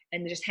manger,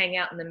 and just hang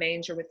out in the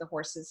manger with the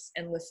horses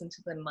and listen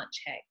to them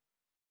munch hay.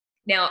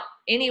 Now,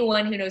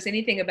 anyone who knows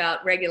anything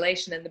about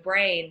regulation in the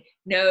brain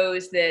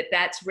knows that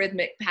that's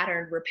rhythmic,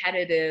 patterned,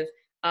 repetitive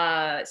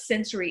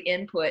sensory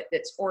input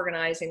that's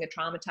organizing a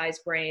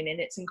traumatized brain, and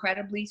it's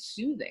incredibly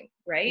soothing,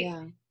 right?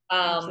 Yeah,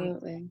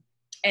 absolutely.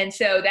 And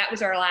so that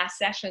was our last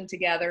session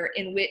together,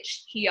 in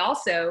which he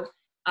also,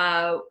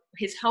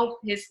 his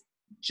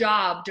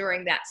job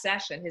during that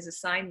session, his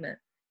assignment,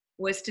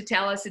 was to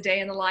tell us a day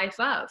in the life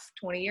of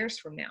 20 years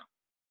from now.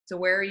 So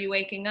where are you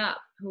waking up?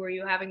 Who are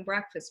you having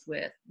breakfast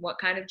with? What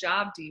kind of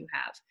job do you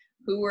have?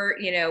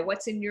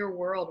 What's in your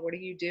world? What are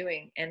you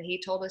doing? And he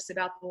told us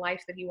about the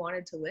life that he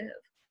wanted to live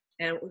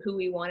and who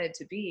he wanted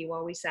to be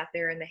while we sat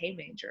there in the hay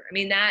manger. I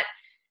mean,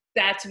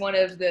 that's one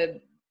of the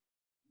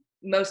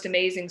most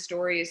amazing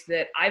stories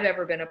that I've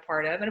ever been a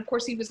part of. And of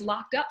course, he was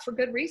locked up for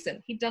good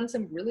reason. He'd done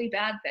some really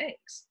bad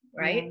things,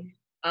 right?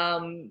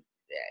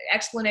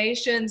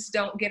 Explanations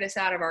don't get us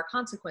out of our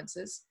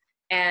consequences.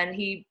 And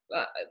he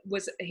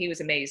was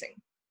amazing.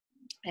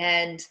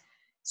 And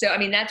so, I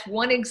mean, that's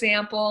one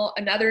example.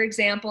 Another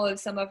example of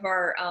some of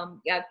our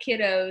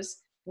kiddos.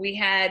 We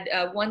had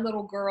one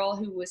little girl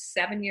who was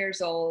 7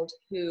 years old,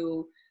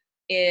 who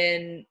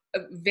in a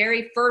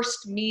very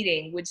first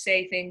meeting would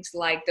say things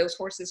like, those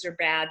horses are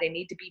bad, they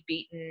need to be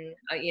beaten,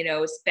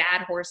 it's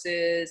bad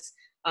horses,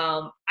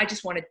 I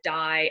just want to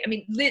die. I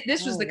mean,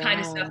 this was Oh, the kind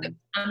of stuff that was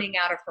coming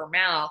out of her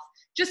mouth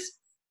just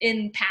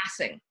in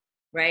passing,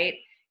 right?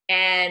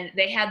 And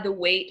they had the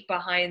weight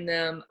behind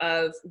them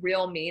of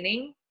real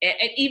meaning. And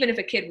even if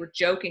a kid were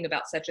joking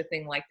about such a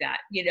thing like that,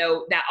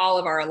 that all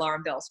of our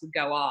alarm bells would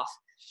go off,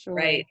 Sure.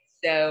 right?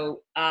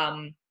 So,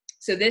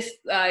 so this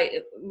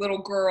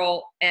little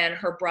girl and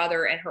her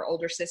brother and her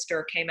older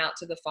sister came out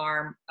to the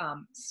farm,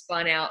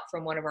 spun out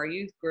from one of our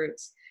youth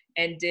groups,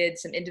 and did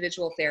some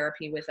individual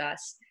therapy with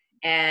us.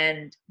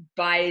 And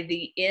by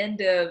the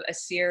end of a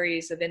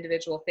series of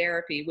individual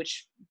therapy,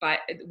 which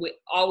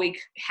all we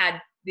had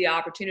the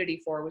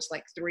opportunity for was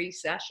like 3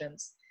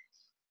 sessions,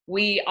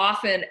 we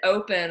often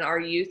open our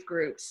youth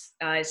groups,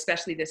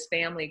 especially this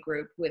family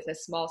group, with a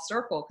small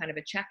circle, kind of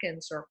a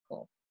check-in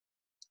circle.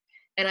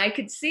 And I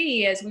could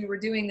see, as we were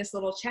doing this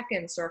little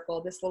check-in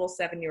circle, this little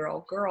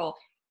 7-year-old girl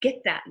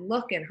get that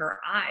look in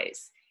her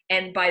eyes.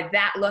 And by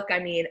that look, I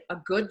mean a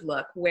good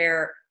look,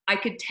 where I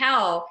could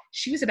tell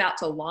she was about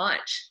to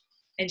launch.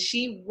 And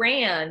she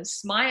ran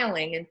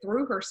smiling and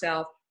threw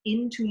herself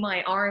into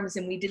my arms,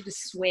 and we did the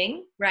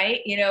swing,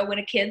 right? When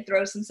a kid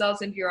throws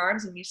themselves into your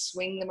arms and you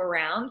swing them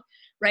around,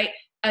 right?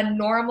 A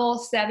normal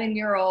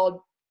 7-year-old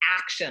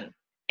action.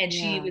 And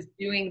she was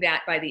doing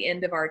that by the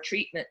end of our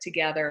treatment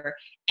together.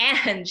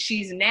 And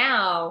she's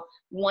now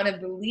one of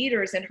the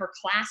leaders in her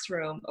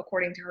classroom,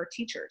 according to her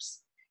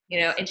teachers,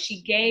 and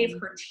she gave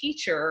her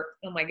teacher,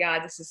 oh my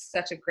God, this is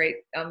such a great,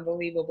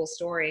 unbelievable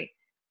story.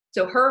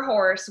 So her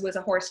horse was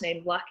a horse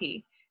named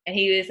Lucky. And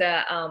he was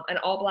an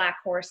all-black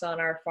horse on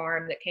our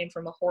farm that came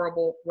from a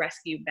horrible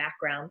rescue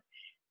background.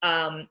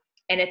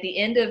 And at the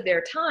end of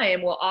their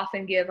time, we'll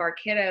often give our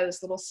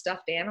kiddos little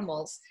stuffed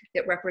animals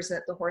that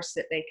represent the horse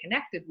that they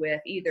connected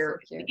with, either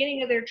at the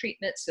beginning of their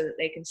treatment so that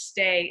they can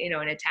stay,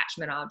 an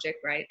attachment object,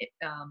 right?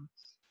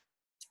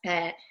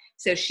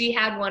 So she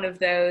had one of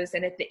those.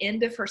 And at the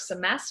end of her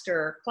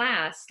semester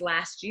class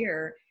last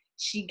year,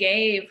 she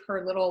gave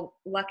her little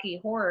Lucky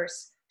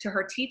horse to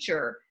her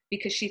teacher,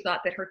 because she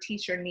thought that her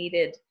teacher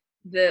needed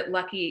the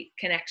Lucky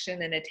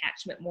connection and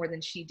attachment more than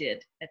she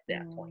did at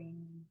that point.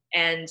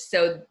 And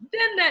so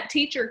then that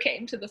teacher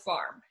came to the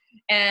farm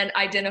and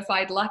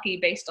identified Lucky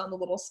based on the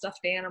little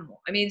stuffed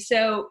animal. It's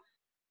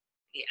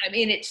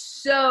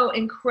so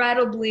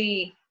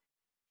incredibly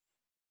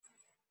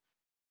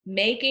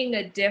making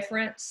a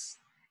difference,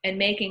 and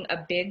making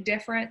a big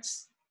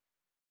difference.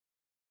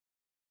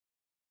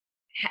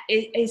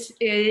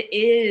 It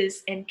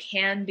is and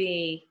can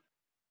be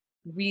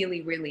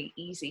really, really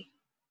easy.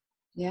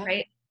 Yeah.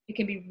 Right? It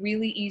can be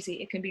really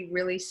easy. It can be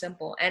really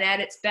simple. And at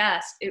its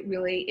best, it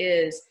really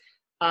is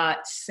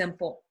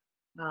simple.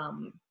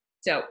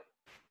 So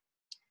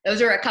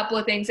those are a couple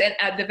of things. And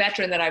the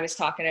veteran that I was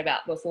talking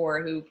about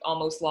before, who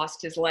almost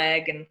lost his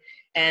leg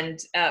and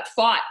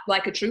fought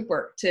like a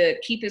trooper to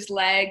keep his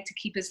leg, to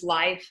keep his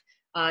life,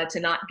 to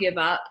not give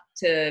up,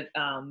 to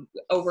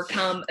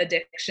overcome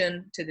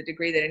addiction to the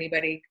degree that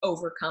anybody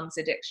overcomes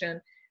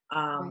addiction.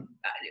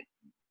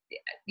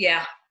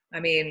 Yeah,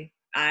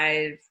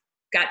 I've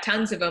got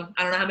tons of them.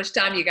 I don't know how much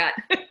time you got.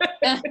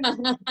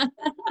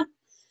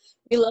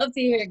 We love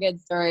to hear good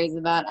stories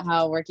about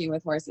how working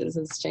with horses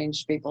has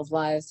changed people's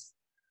lives.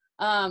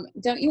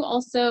 Don't you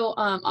also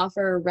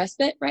offer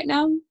respite right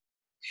now?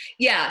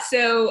 Yeah,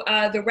 so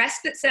the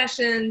respite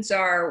sessions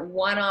are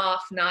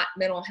one-off, not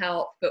mental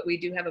health, but we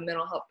do have a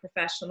mental health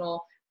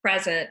professional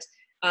present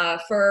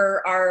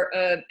for our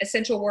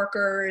essential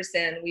workers.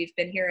 And we've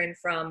been hearing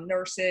from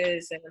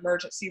nurses and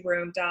emergency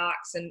room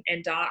docs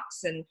and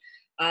docs and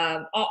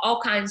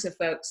all kinds of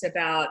folks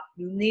about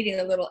needing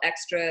a little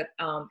extra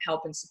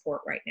help and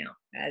support right now.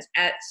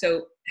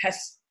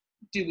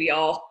 Do we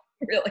all,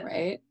 really?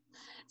 Right.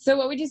 So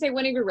what would you say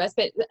one of your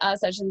respite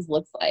sessions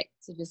looks like,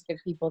 to just give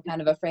people kind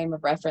of a frame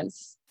of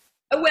reference?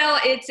 Well,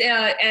 it's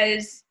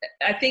as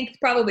I think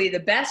probably the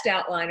best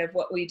outline of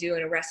what we do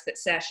in a respite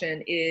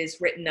session is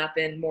written up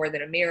in More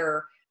Than a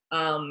Mirror.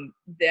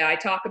 I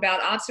talk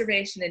about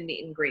observation and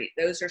meet and greet.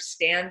 Those are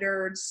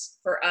standards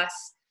for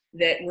us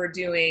that we're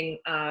doing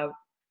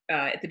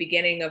at the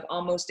beginning of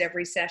almost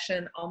every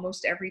session,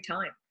 almost every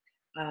time.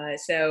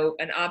 So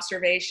an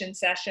observation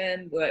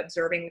session,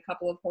 observing a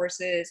couple of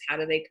horses, how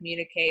do they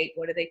communicate,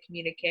 what do they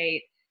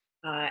communicate,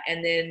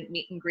 and then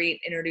meet and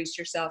greet, introduce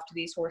yourself to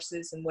these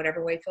horses in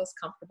whatever way feels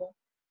comfortable,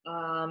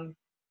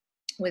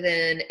 with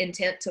an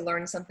intent to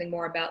learn something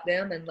more about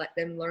them and let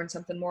them learn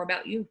something more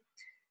about you.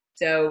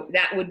 So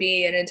that would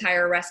be an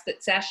entire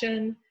respite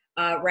session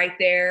right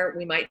there.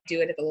 We might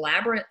do it at the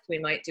labyrinth. We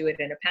might do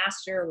it in a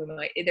pasture.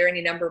 There are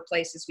any number of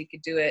places we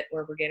could do it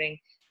where we're getting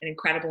an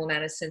incredible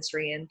amount of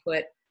sensory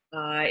input.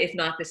 If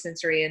not the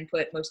sensory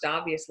input, most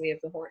obviously, of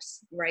the horse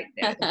right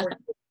there.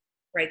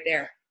 Right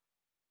there.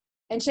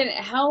 And Shannon,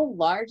 how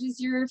large is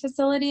your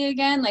facility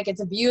again? Like,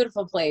 it's a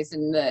beautiful place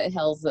in the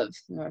hills of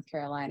North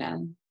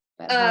Carolina.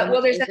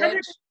 Well, there's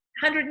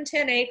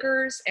 110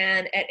 acres,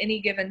 and at any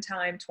given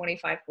time,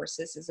 25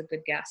 horses is a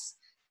good guess.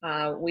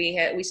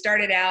 We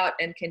started out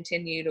and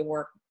continue to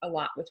work a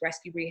lot with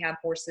rescue rehab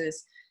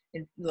horses.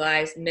 And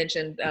I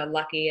mentioned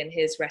Lucky and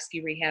his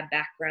rescue rehab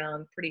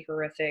background, pretty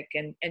horrific,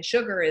 and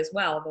Sugar as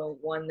well, the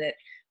one that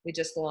we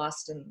just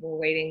lost and we're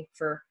waiting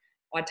for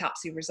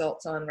autopsy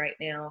results on right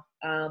now.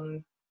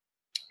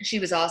 She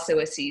was also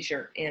a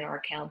seizure in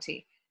our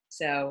county.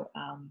 So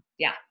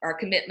yeah, our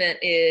commitment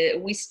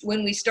is,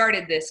 when we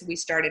started this, we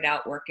started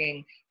out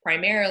working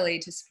primarily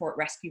to support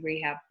rescue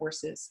rehab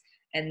horses.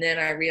 And then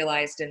I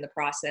realized in the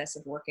process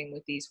of working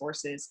with these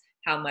horses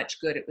how much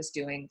good it was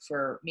doing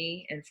for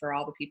me and for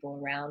all the people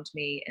around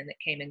me and that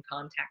came in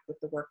contact with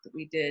the work that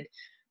we did,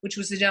 which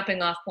was the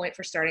jumping off point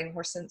for starting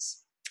Horse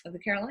Sense of the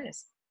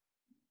Carolinas.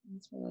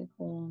 That's really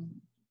cool.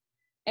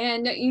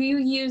 And you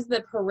use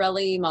the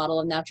Pirelli model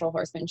of natural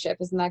horsemanship,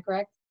 isn't that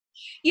correct?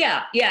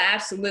 Yeah,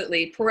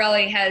 absolutely.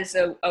 Pirelli has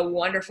a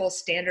wonderful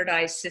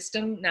standardized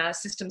system. Now,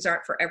 systems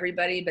aren't for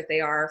everybody, but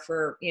they are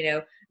for,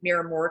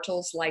 mere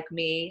mortals like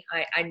me.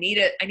 I need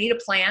a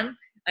plan.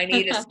 I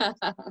need a system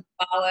to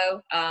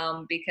follow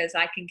because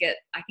I can get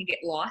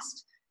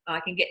lost. I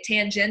can get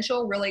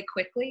tangential really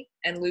quickly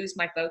and lose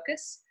my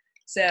focus.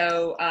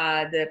 So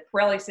the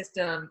Pirelli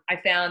system I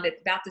found at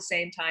about the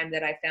same time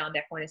that I found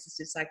equine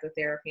assisted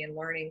psychotherapy and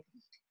learning.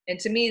 And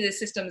to me, the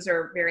systems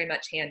are very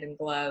much hand in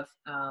glove,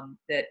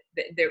 that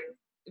they're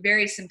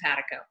very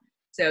simpatico.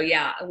 So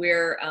yeah,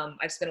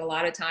 I've spent a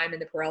lot of time in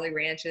the Pirelli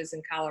ranches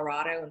in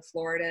Colorado and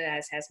Florida,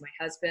 as has my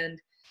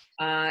husband,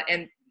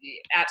 and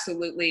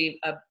absolutely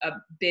a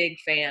big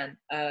fan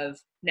of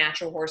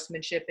natural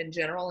horsemanship in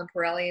general and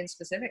Pirelli in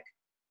specific.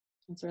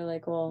 That's really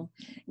cool.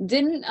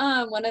 Didn't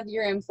one of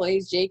your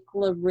employees, Jake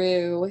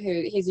LaRue,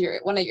 he's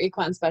one of your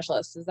equine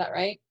specialists, is that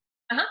right?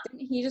 Uh-huh.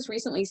 Didn't he just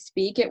recently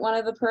speak at one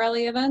of the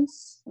Pirelli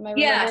events? Am I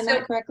remembering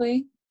that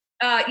correctly?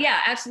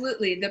 Yeah,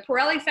 absolutely. The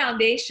Pirelli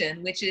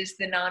Foundation, which is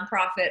the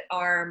nonprofit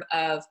arm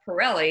of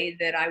Pirelli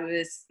that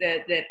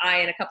I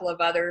and a couple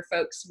of other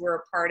folks were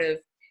a part of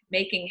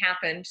making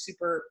happen.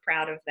 Super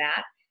proud of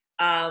that.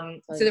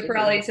 So the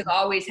Pirellis have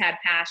always had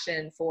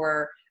passion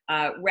for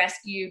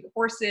rescued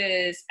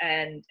horses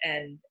and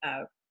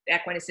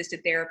equine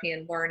assisted therapy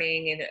and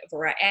learning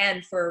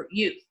and for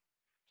youth.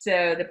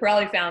 So the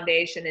Pirelli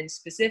Foundation in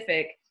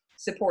specific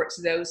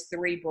supports those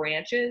three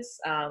branches.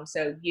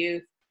 So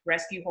youth,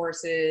 rescue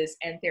horses,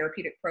 and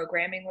therapeutic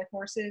programming with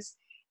horses.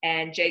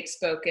 And Jake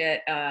spoke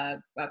at a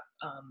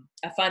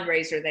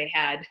fundraiser they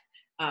had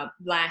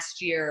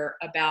last year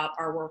about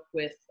our work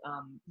with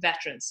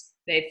veterans.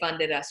 They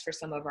funded us for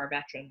some of our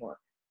veteran work.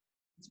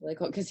 It's really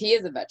cool because he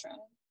is a veteran.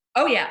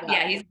 Oh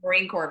yeah, he's a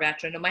Marine Corps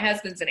veteran, and my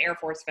husband's an Air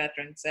Force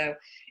veteran, so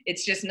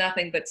it's just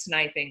nothing but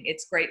sniping.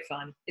 It's great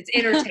fun. It's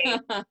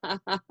entertaining.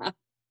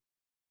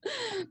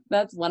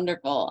 That's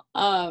wonderful.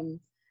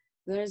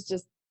 There's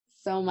just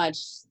so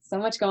much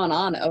going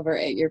on over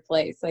at your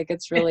place. Like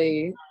it's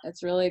really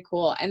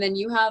cool. And then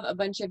you have a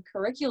bunch of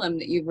curriculum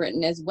that you've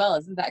written as well.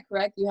 Isn't that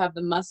correct? You have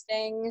the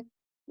Mustang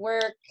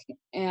work,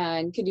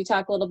 and could you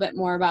talk a little bit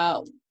more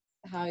about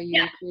how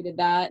you created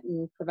that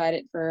and provide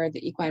it for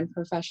the equine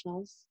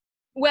professionals?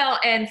 Well,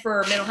 and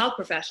for mental health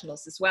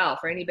professionals as well,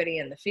 for anybody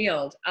in the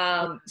field.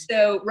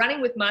 So Running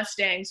with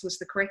Mustangs was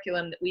the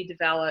curriculum that we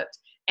developed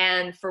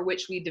and for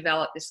which we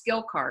developed the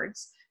skill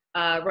cards.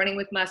 Running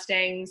with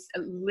Mustangs,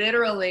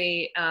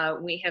 literally,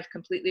 we have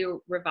completely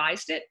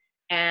revised it,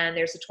 and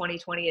there's a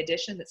 2020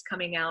 edition that's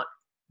coming out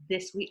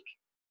this week.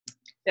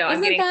 So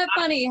Isn't that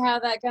funny how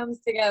that comes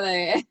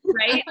together?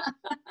 Right?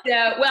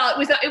 So, well,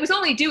 it was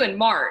only due in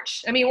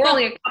March. I mean, we're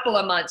only a couple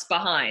of months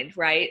behind,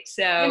 right?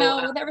 So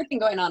with everything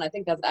going on, I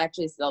think that's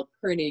actually still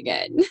pretty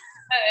good.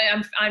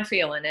 I'm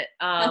feeling it.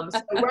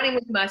 So Running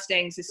with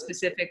Mustangs is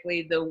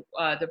specifically the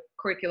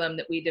curriculum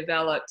that we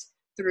developed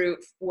through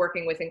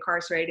working with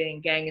incarcerated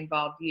and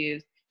gang-involved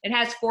youth. It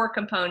has 4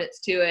 components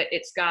to it.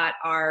 It's got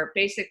our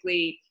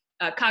basically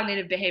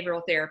cognitive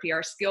behavioral therapy,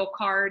 our skill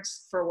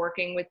cards for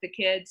working with the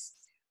kids.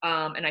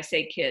 And I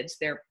say kids,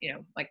 they're,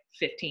 like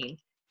 13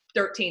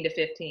 to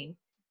 15.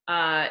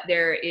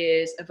 There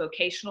is a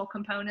vocational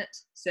component.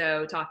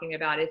 So talking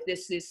about if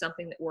this is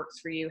something that works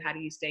for you, how do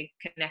you stay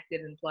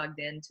connected and plugged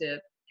into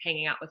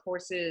hanging out with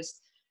horses?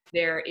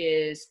 There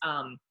is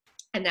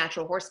a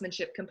natural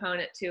horsemanship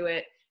component to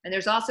it. And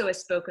there's also a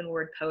spoken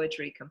word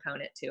poetry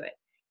component to it.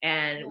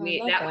 And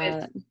that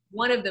was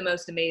one of the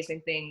most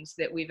amazing things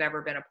that we've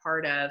ever been a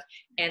part of.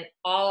 And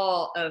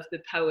all of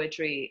the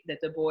poetry that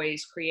the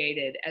boys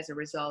created as a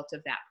result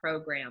of that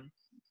program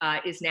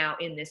is now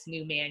in this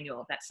new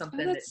manual. That's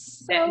something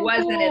that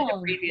wasn't in the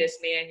previous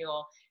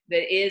manual,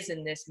 that is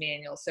in this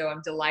manual. So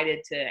I'm delighted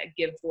to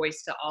give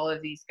voice to all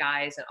of these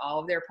guys and all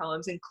of their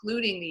poems,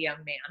 including the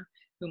young man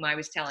whom I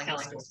was telling the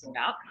story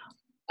about.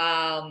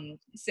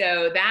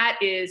 So that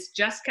is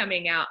just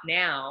coming out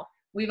now.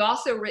 We've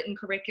also written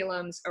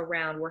curriculums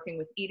around working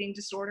with eating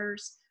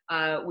disorders.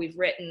 We've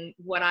written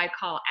what I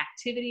call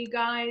activity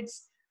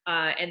guides.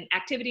 And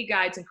activity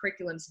guides and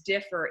curriculums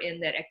differ in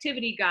that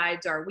activity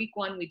guides are week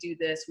 1, we do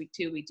this, week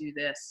 2, we do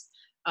this.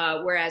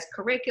 Whereas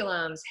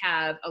curriculums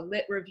have a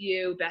lit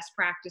review, best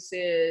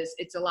practices.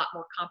 It's a lot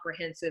more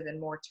comprehensive and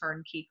more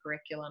turnkey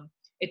curriculum.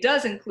 It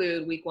does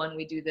include week 1,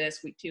 we do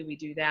this, week 2, we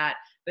do that,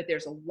 but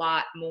there's a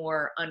lot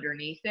more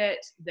underneath it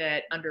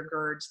that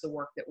undergirds the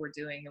work that we're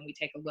doing. And we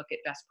take a look at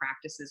best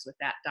practices with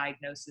that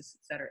diagnosis,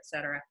 et cetera, et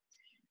cetera.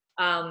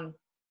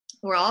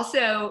 We're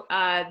also,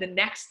 the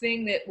next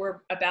thing that we're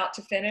about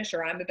to finish,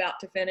 or I'm about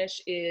to finish,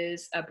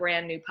 is a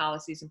brand new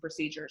policies and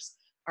procedures.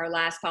 Our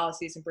last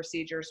policies and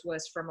procedures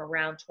was from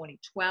around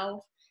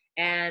 2012,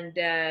 and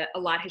a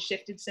lot has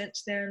shifted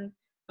since then.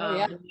 Oh,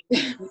 yeah.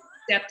 We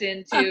stepped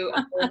into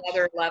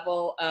another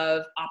level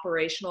of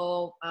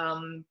operational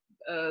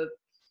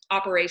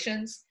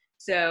operations.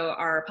 So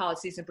our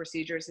policies and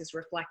procedures is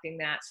reflecting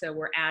that. So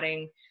we're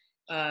adding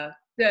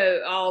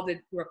all the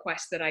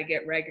requests that I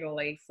get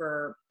regularly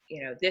for,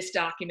 this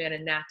document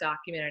and that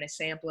document and a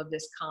sample of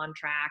this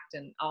contract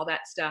and all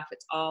that stuff.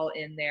 It's all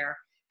in there.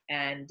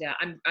 And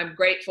I'm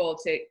grateful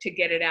to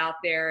get it out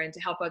there and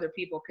to help other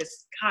people,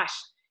 because gosh,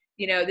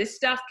 this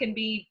stuff can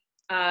be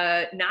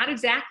not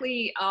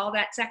exactly all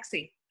that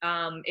sexy.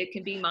 It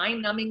can be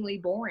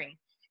mind-numbingly boring.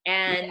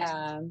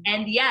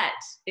 And yet,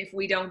 if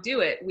we don't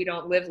do it, we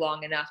don't live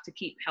long enough to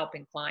keep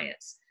helping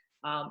clients.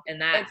 And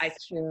that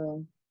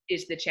true.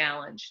 Is the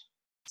challenge.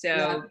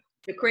 So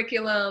the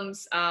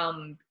curriculums,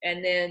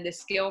 and then the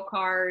skill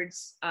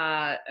cards,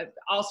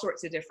 all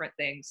sorts of different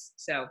things.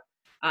 So,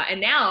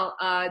 and now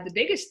the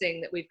biggest thing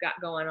that we've got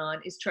going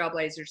on is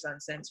Trailblazers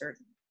Uncensored.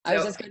 I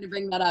was just going to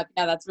bring that up.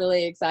 Yeah, that's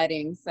really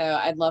exciting. So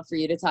I'd love for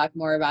you to talk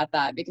more about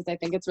that, because I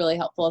think it's really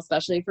helpful,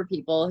 especially for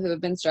people who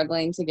have been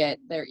struggling to get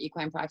their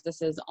equine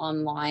practices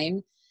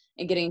online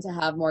and getting to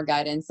have more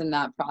guidance in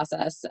that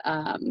process.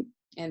 And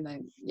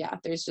then,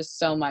 there's just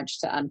so much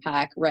to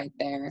unpack right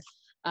there.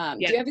 Do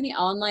you have any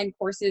online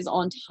courses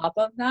on top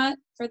of that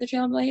for the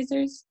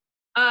Trailblazers?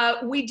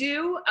 We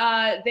do.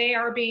 They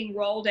are being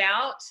rolled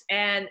out.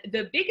 And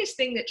the biggest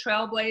thing that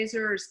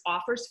Trailblazers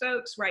offers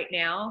folks right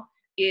now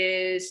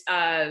is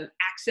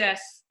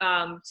access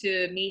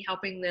to me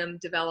helping them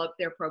develop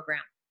their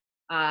program.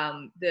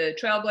 The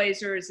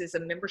Trailblazers is a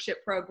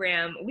membership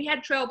program. We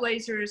had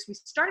Trailblazers, we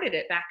started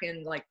it back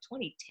in like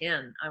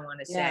 2010, I want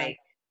to say.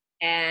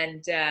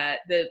 And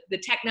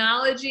the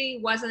technology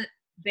wasn't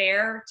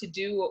there to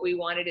do what we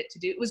wanted it to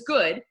do. It was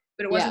good,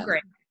 but it wasn't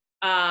great.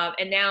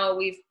 And now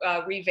we've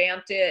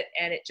revamped it,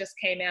 and it just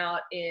came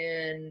out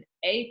in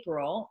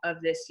April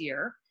of this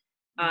year.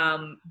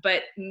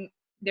 But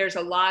there's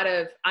a lot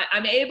of,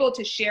 I'm able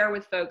to share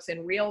with folks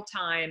in real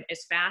time,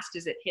 as fast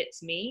as it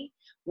hits me,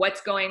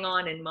 what's going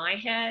on in my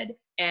head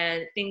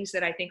and things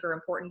that I think are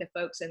important to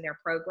folks in their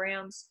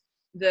programs.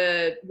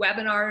 The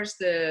webinars,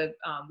 the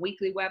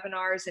weekly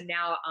webinars, and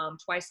now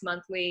twice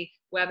monthly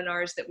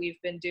webinars that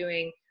we've been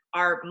doing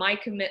are my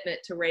commitment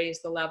to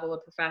raise the level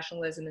of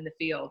professionalism in the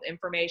field.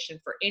 Information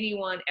for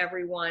anyone,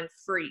 everyone,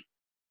 free,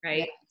 right?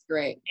 Yeah, that's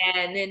great.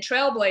 And then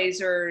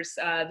Trailblazers,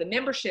 the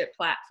membership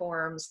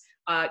platforms,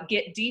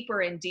 get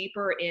deeper and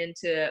deeper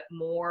into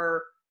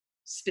more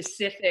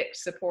specific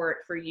support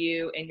for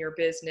you and your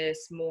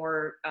business,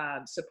 more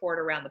support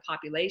around the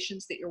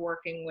populations that you're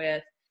working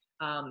with,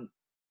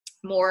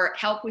 more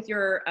help with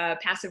your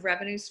passive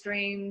revenue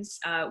streams,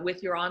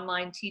 with your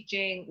online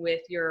teaching,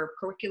 with your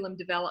curriculum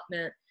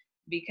development.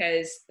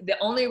 Because the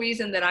only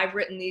reason that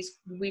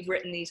we've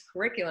written these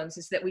curriculums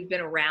is that we've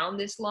been around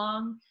this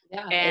long.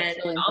 Yeah, and it's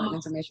really important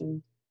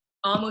information.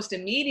 Almost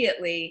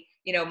immediately,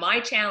 my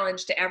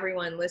challenge to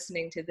everyone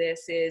listening to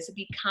this is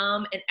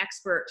become an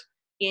expert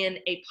in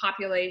a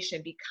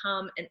population,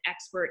 become an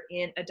expert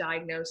in a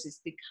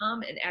diagnosis,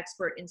 become an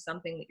expert in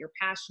something that you're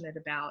passionate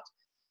about,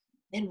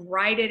 and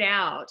write it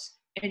out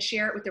and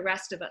share it with the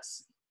rest of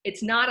us.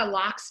 It's not a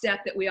lockstep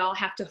that we all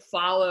have to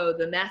follow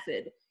the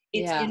method.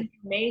 It's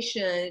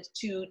information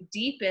to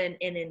deepen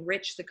and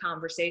enrich the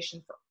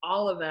conversation for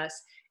all of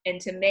us,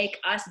 and to make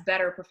us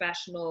better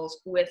professionals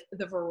with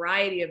the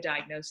variety of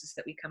diagnoses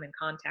that we come in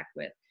contact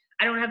with.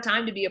 I don't have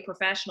time to be an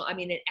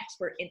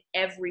expert in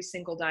every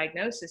single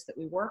diagnosis that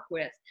we work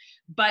with,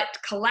 but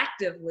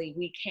collectively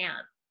we can.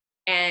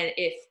 And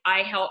if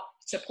I help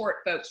support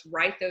folks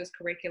write those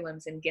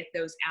curriculums and get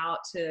those out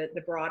to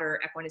the broader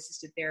equine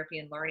assisted therapy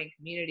and learning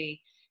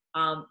community,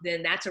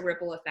 then that's a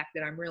ripple effect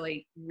that I'm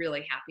really,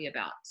 really happy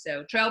about.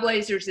 So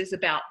Trailblazers is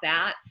about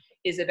that,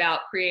 is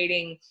about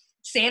creating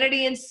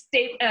sanity and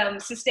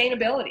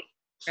sustainability,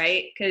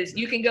 right? Because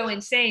you can go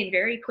insane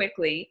very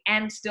quickly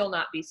and still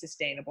not be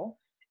sustainable.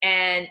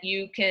 And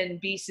you can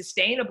be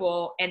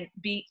sustainable and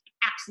be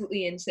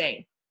absolutely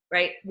insane,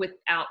 right?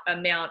 Without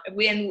amount.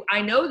 And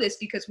I know this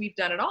because we've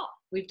done it all.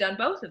 We've done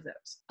both of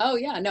those. Oh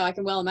yeah, no, I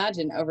can well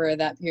imagine over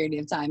that period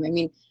of time. I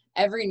mean,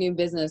 every new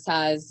business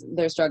has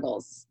their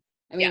struggles.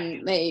 I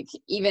mean, like,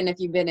 even if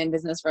you've been in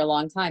business for a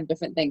long time,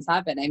 different things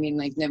happen. I mean,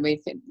 like,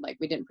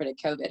 we didn't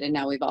predict COVID, and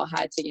now we've all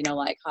had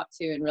to, hop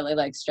to and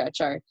really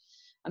stretch our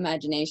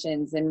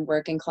imaginations and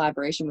work in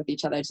collaboration with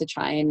each other to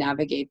try and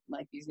navigate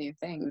these new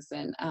things.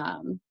 And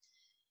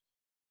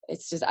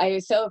it's just, I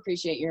so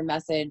appreciate your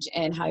message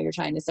and how you're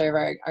trying to serve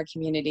our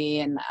community.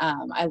 And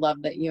I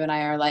love that you and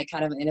I are like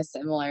kind of in a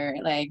similar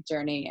like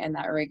journey in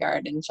that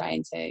regard, and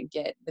trying to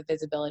get the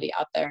visibility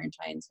out there and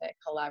trying to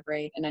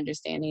collaborate, and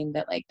understanding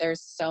that like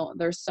there's so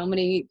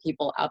many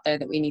people out there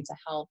that we need to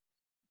help.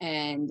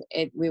 And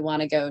we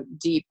want to go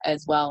deep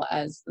as well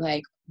as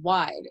like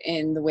wide.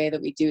 And the way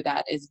that we do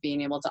that is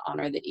being able to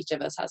honor that each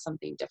of us has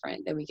something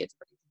different that we get to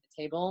bring to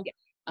the table,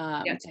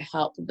 to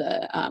help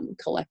the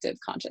collective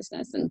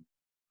consciousness. And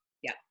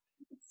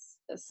it's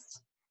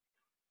just,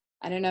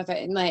 I don't know if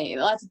like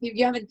lots of people,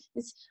 you haven't,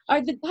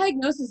 the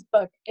diagnosis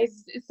book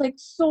is, it's like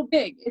so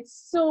big.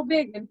 It's so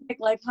big. And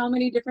like how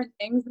many different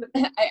things,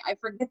 I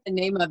forget the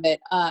name of it.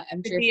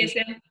 I'm sure.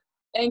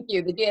 Thank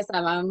you. The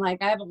DSM. I'm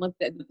like, I haven't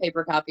looked at the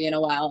paper copy in a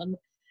while. And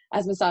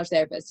as massage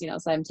therapists,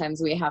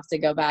 sometimes we have to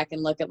go back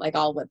and look at like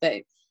all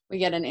we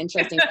get an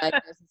interesting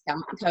diagnosis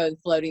code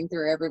floating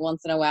through every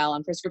once in a while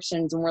on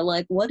prescriptions. And we're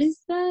like, what is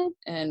that?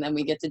 And then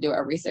we get to do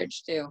our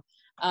research too.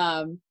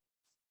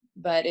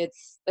 But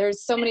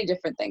there's so many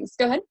different things.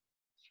 Go ahead.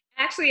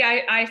 Actually,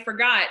 I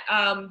forgot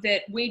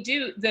that we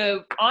do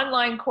the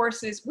online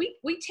courses.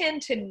 We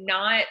tend to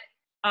not,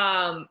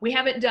 we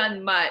haven't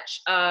done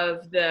much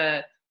of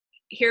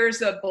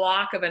here's a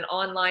block of an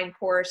online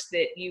course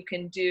that you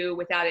can do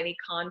without any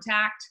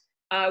contact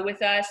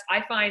with us.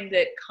 I find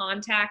that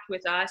contact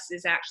with us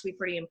is actually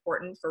pretty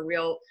important for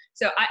real.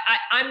 So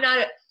I'm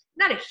not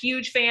a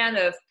huge fan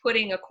of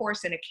putting a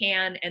course in a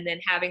can and then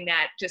having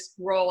that just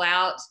roll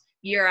out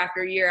year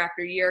after year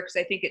after year, because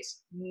I think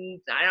it's,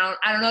 I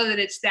don't know that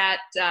it's that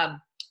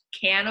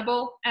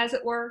cannibal, as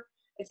it were.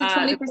 It's a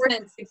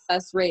 20%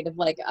 success rate of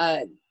like,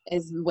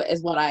 is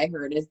what I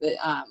heard, is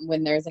that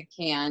when there's a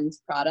canned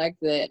product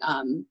that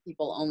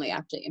people only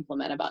actually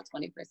implement about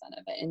 20%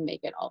 of it and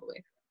make it all the way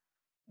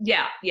through.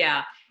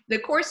 Yeah. The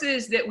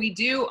courses that we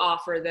do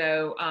offer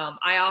though,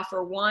 I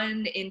offer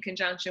one in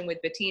conjunction with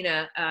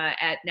Bettina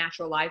at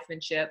Natural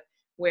Lifemanship,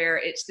 where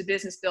it's the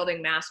business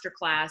building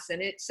masterclass,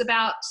 and it's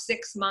about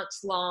 6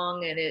 months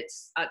long, and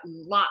it's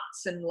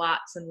lots and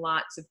lots and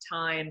lots of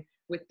time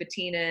with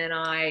Bettina and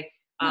I.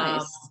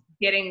 Nice.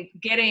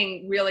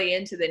 Getting really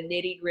into the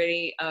nitty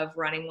gritty of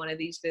running one of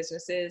these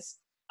businesses.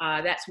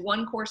 That's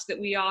one course that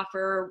we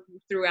offer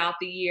throughout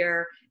the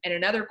year. And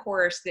another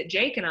course that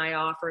Jake and I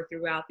offer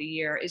throughout the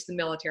year is the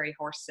Military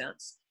Horse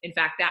Sense. In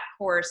fact, that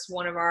course,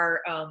 one of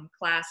our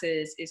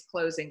classes is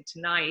closing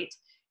tonight,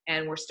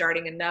 and we're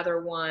starting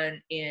another one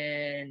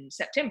in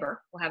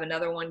September. We'll have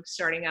another one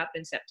starting up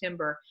in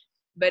September.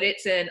 But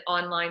it's an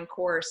online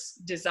course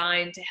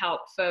designed to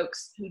help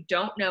folks who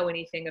don't know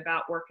anything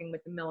about working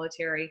with the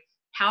military,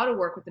 how to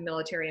work with the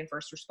military and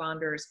first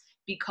responders,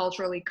 be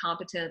culturally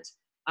competent,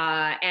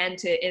 and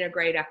to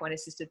integrate equine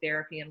assisted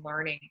therapy and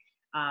learning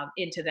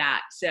into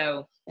that.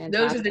 So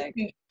Fantastic. Those are the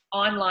two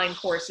online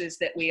courses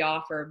that we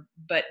offer,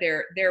 but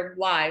they're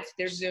live,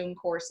 they're Zoom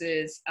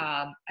courses.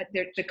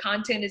 The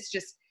content is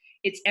just,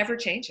 it's ever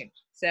changing.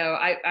 So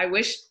I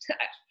wish,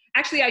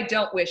 actually, I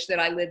don't wish that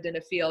I lived in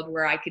a field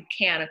where I could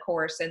can a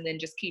course and then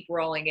just keep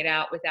rolling it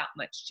out without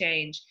much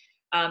change,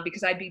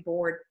 because I'd be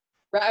bored.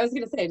 Right, I was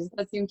going to say,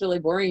 that seems really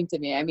boring to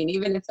me. I mean,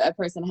 even if a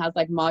person has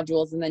like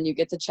modules and then you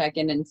get to check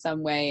in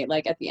some way,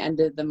 like at the end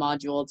of the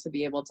module, to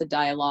be able to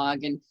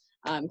dialogue and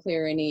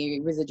clear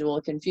any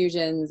residual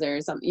confusions or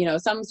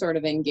some sort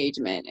of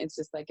engagement. It's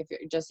just like if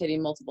you're just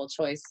hitting multiple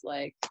choice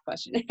like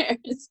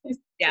questionnaires.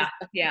 Yeah.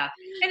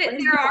 And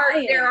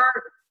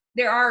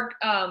there are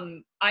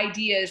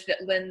ideas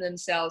that lend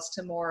themselves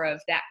to more of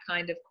that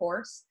kind of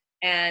course.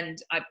 And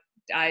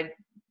I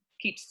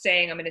keep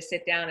saying I'm going to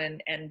sit down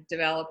and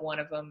develop one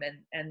of them,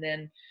 and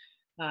then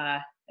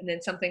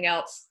something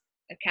else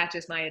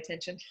catches my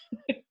attention.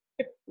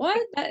 What?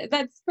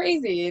 That's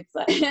crazy. It's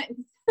like,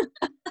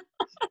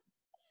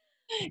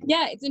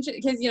 yeah, it's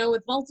interesting because,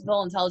 with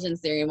multiple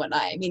intelligence theory and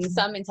whatnot, I mean,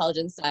 some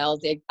intelligence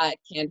styles that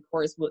canned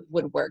course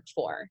would work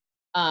for,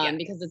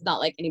 because it's not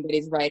like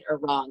anybody's right or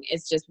wrong.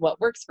 It's just what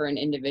works for an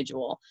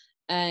individual.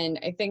 And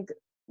I think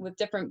with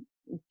different,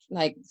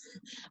 like,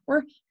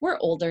 we're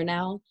older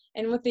now,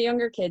 and with the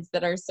younger kids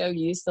that are so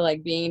used to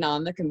like being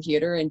on the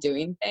computer and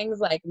doing things,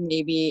 like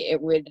maybe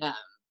it would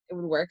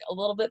work a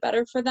little bit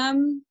better for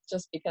them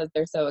just because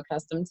they're so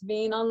accustomed to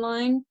being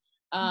online.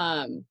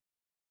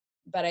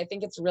 But I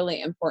think it's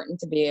really important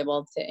to be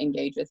able to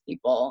engage with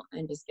people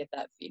and just get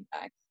that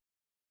feedback.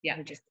 Yeah,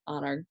 we're just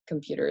on our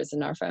computers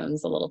and our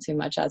phones a little too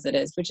much as it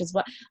is, which is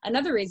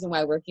another reason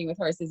why working with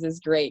horses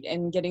is great,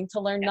 and getting to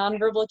learn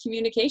nonverbal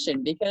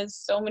communication, because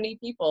so many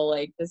people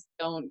like this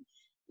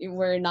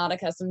we're not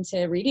accustomed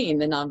to reading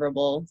the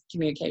nonverbal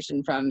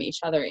communication from each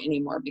other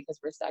anymore because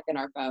we're stuck in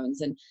our phones,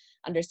 and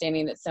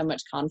understanding that so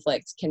much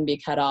conflict can be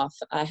cut off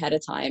ahead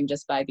of time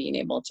just by being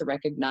able to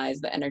recognize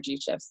the energy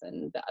shifts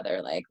and the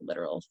other like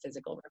literal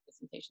physical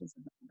representations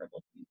of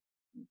nonverbal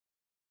communication.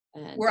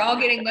 And we're all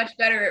getting much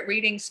better at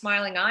reading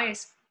smiling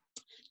eyes.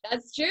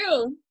 That's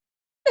true.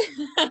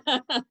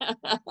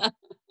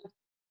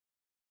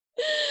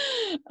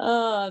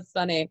 Oh,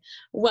 funny.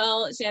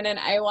 Well, Shannon,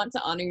 I want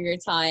to honor your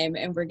time,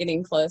 and we're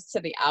getting close to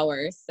the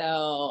hour.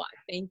 So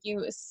thank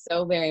you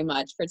so very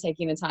much for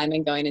taking the time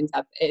and going in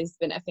depth. It's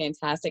been a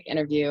fantastic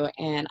interview,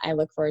 and I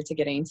look forward to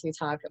getting to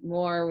talk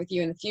more with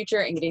you in the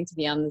future and getting to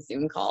be on the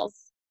Zoom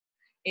calls.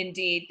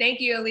 Indeed. Thank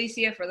you,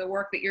 Elysia, for the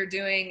work that you're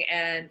doing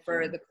and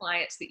for the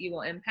clients that you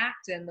will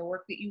impact and the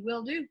work that you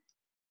will do.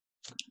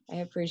 I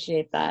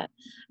appreciate that.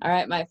 All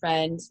right, my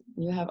friend,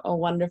 you have a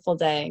wonderful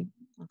day.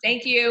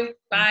 Thank you.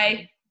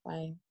 Bye.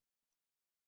 Bye.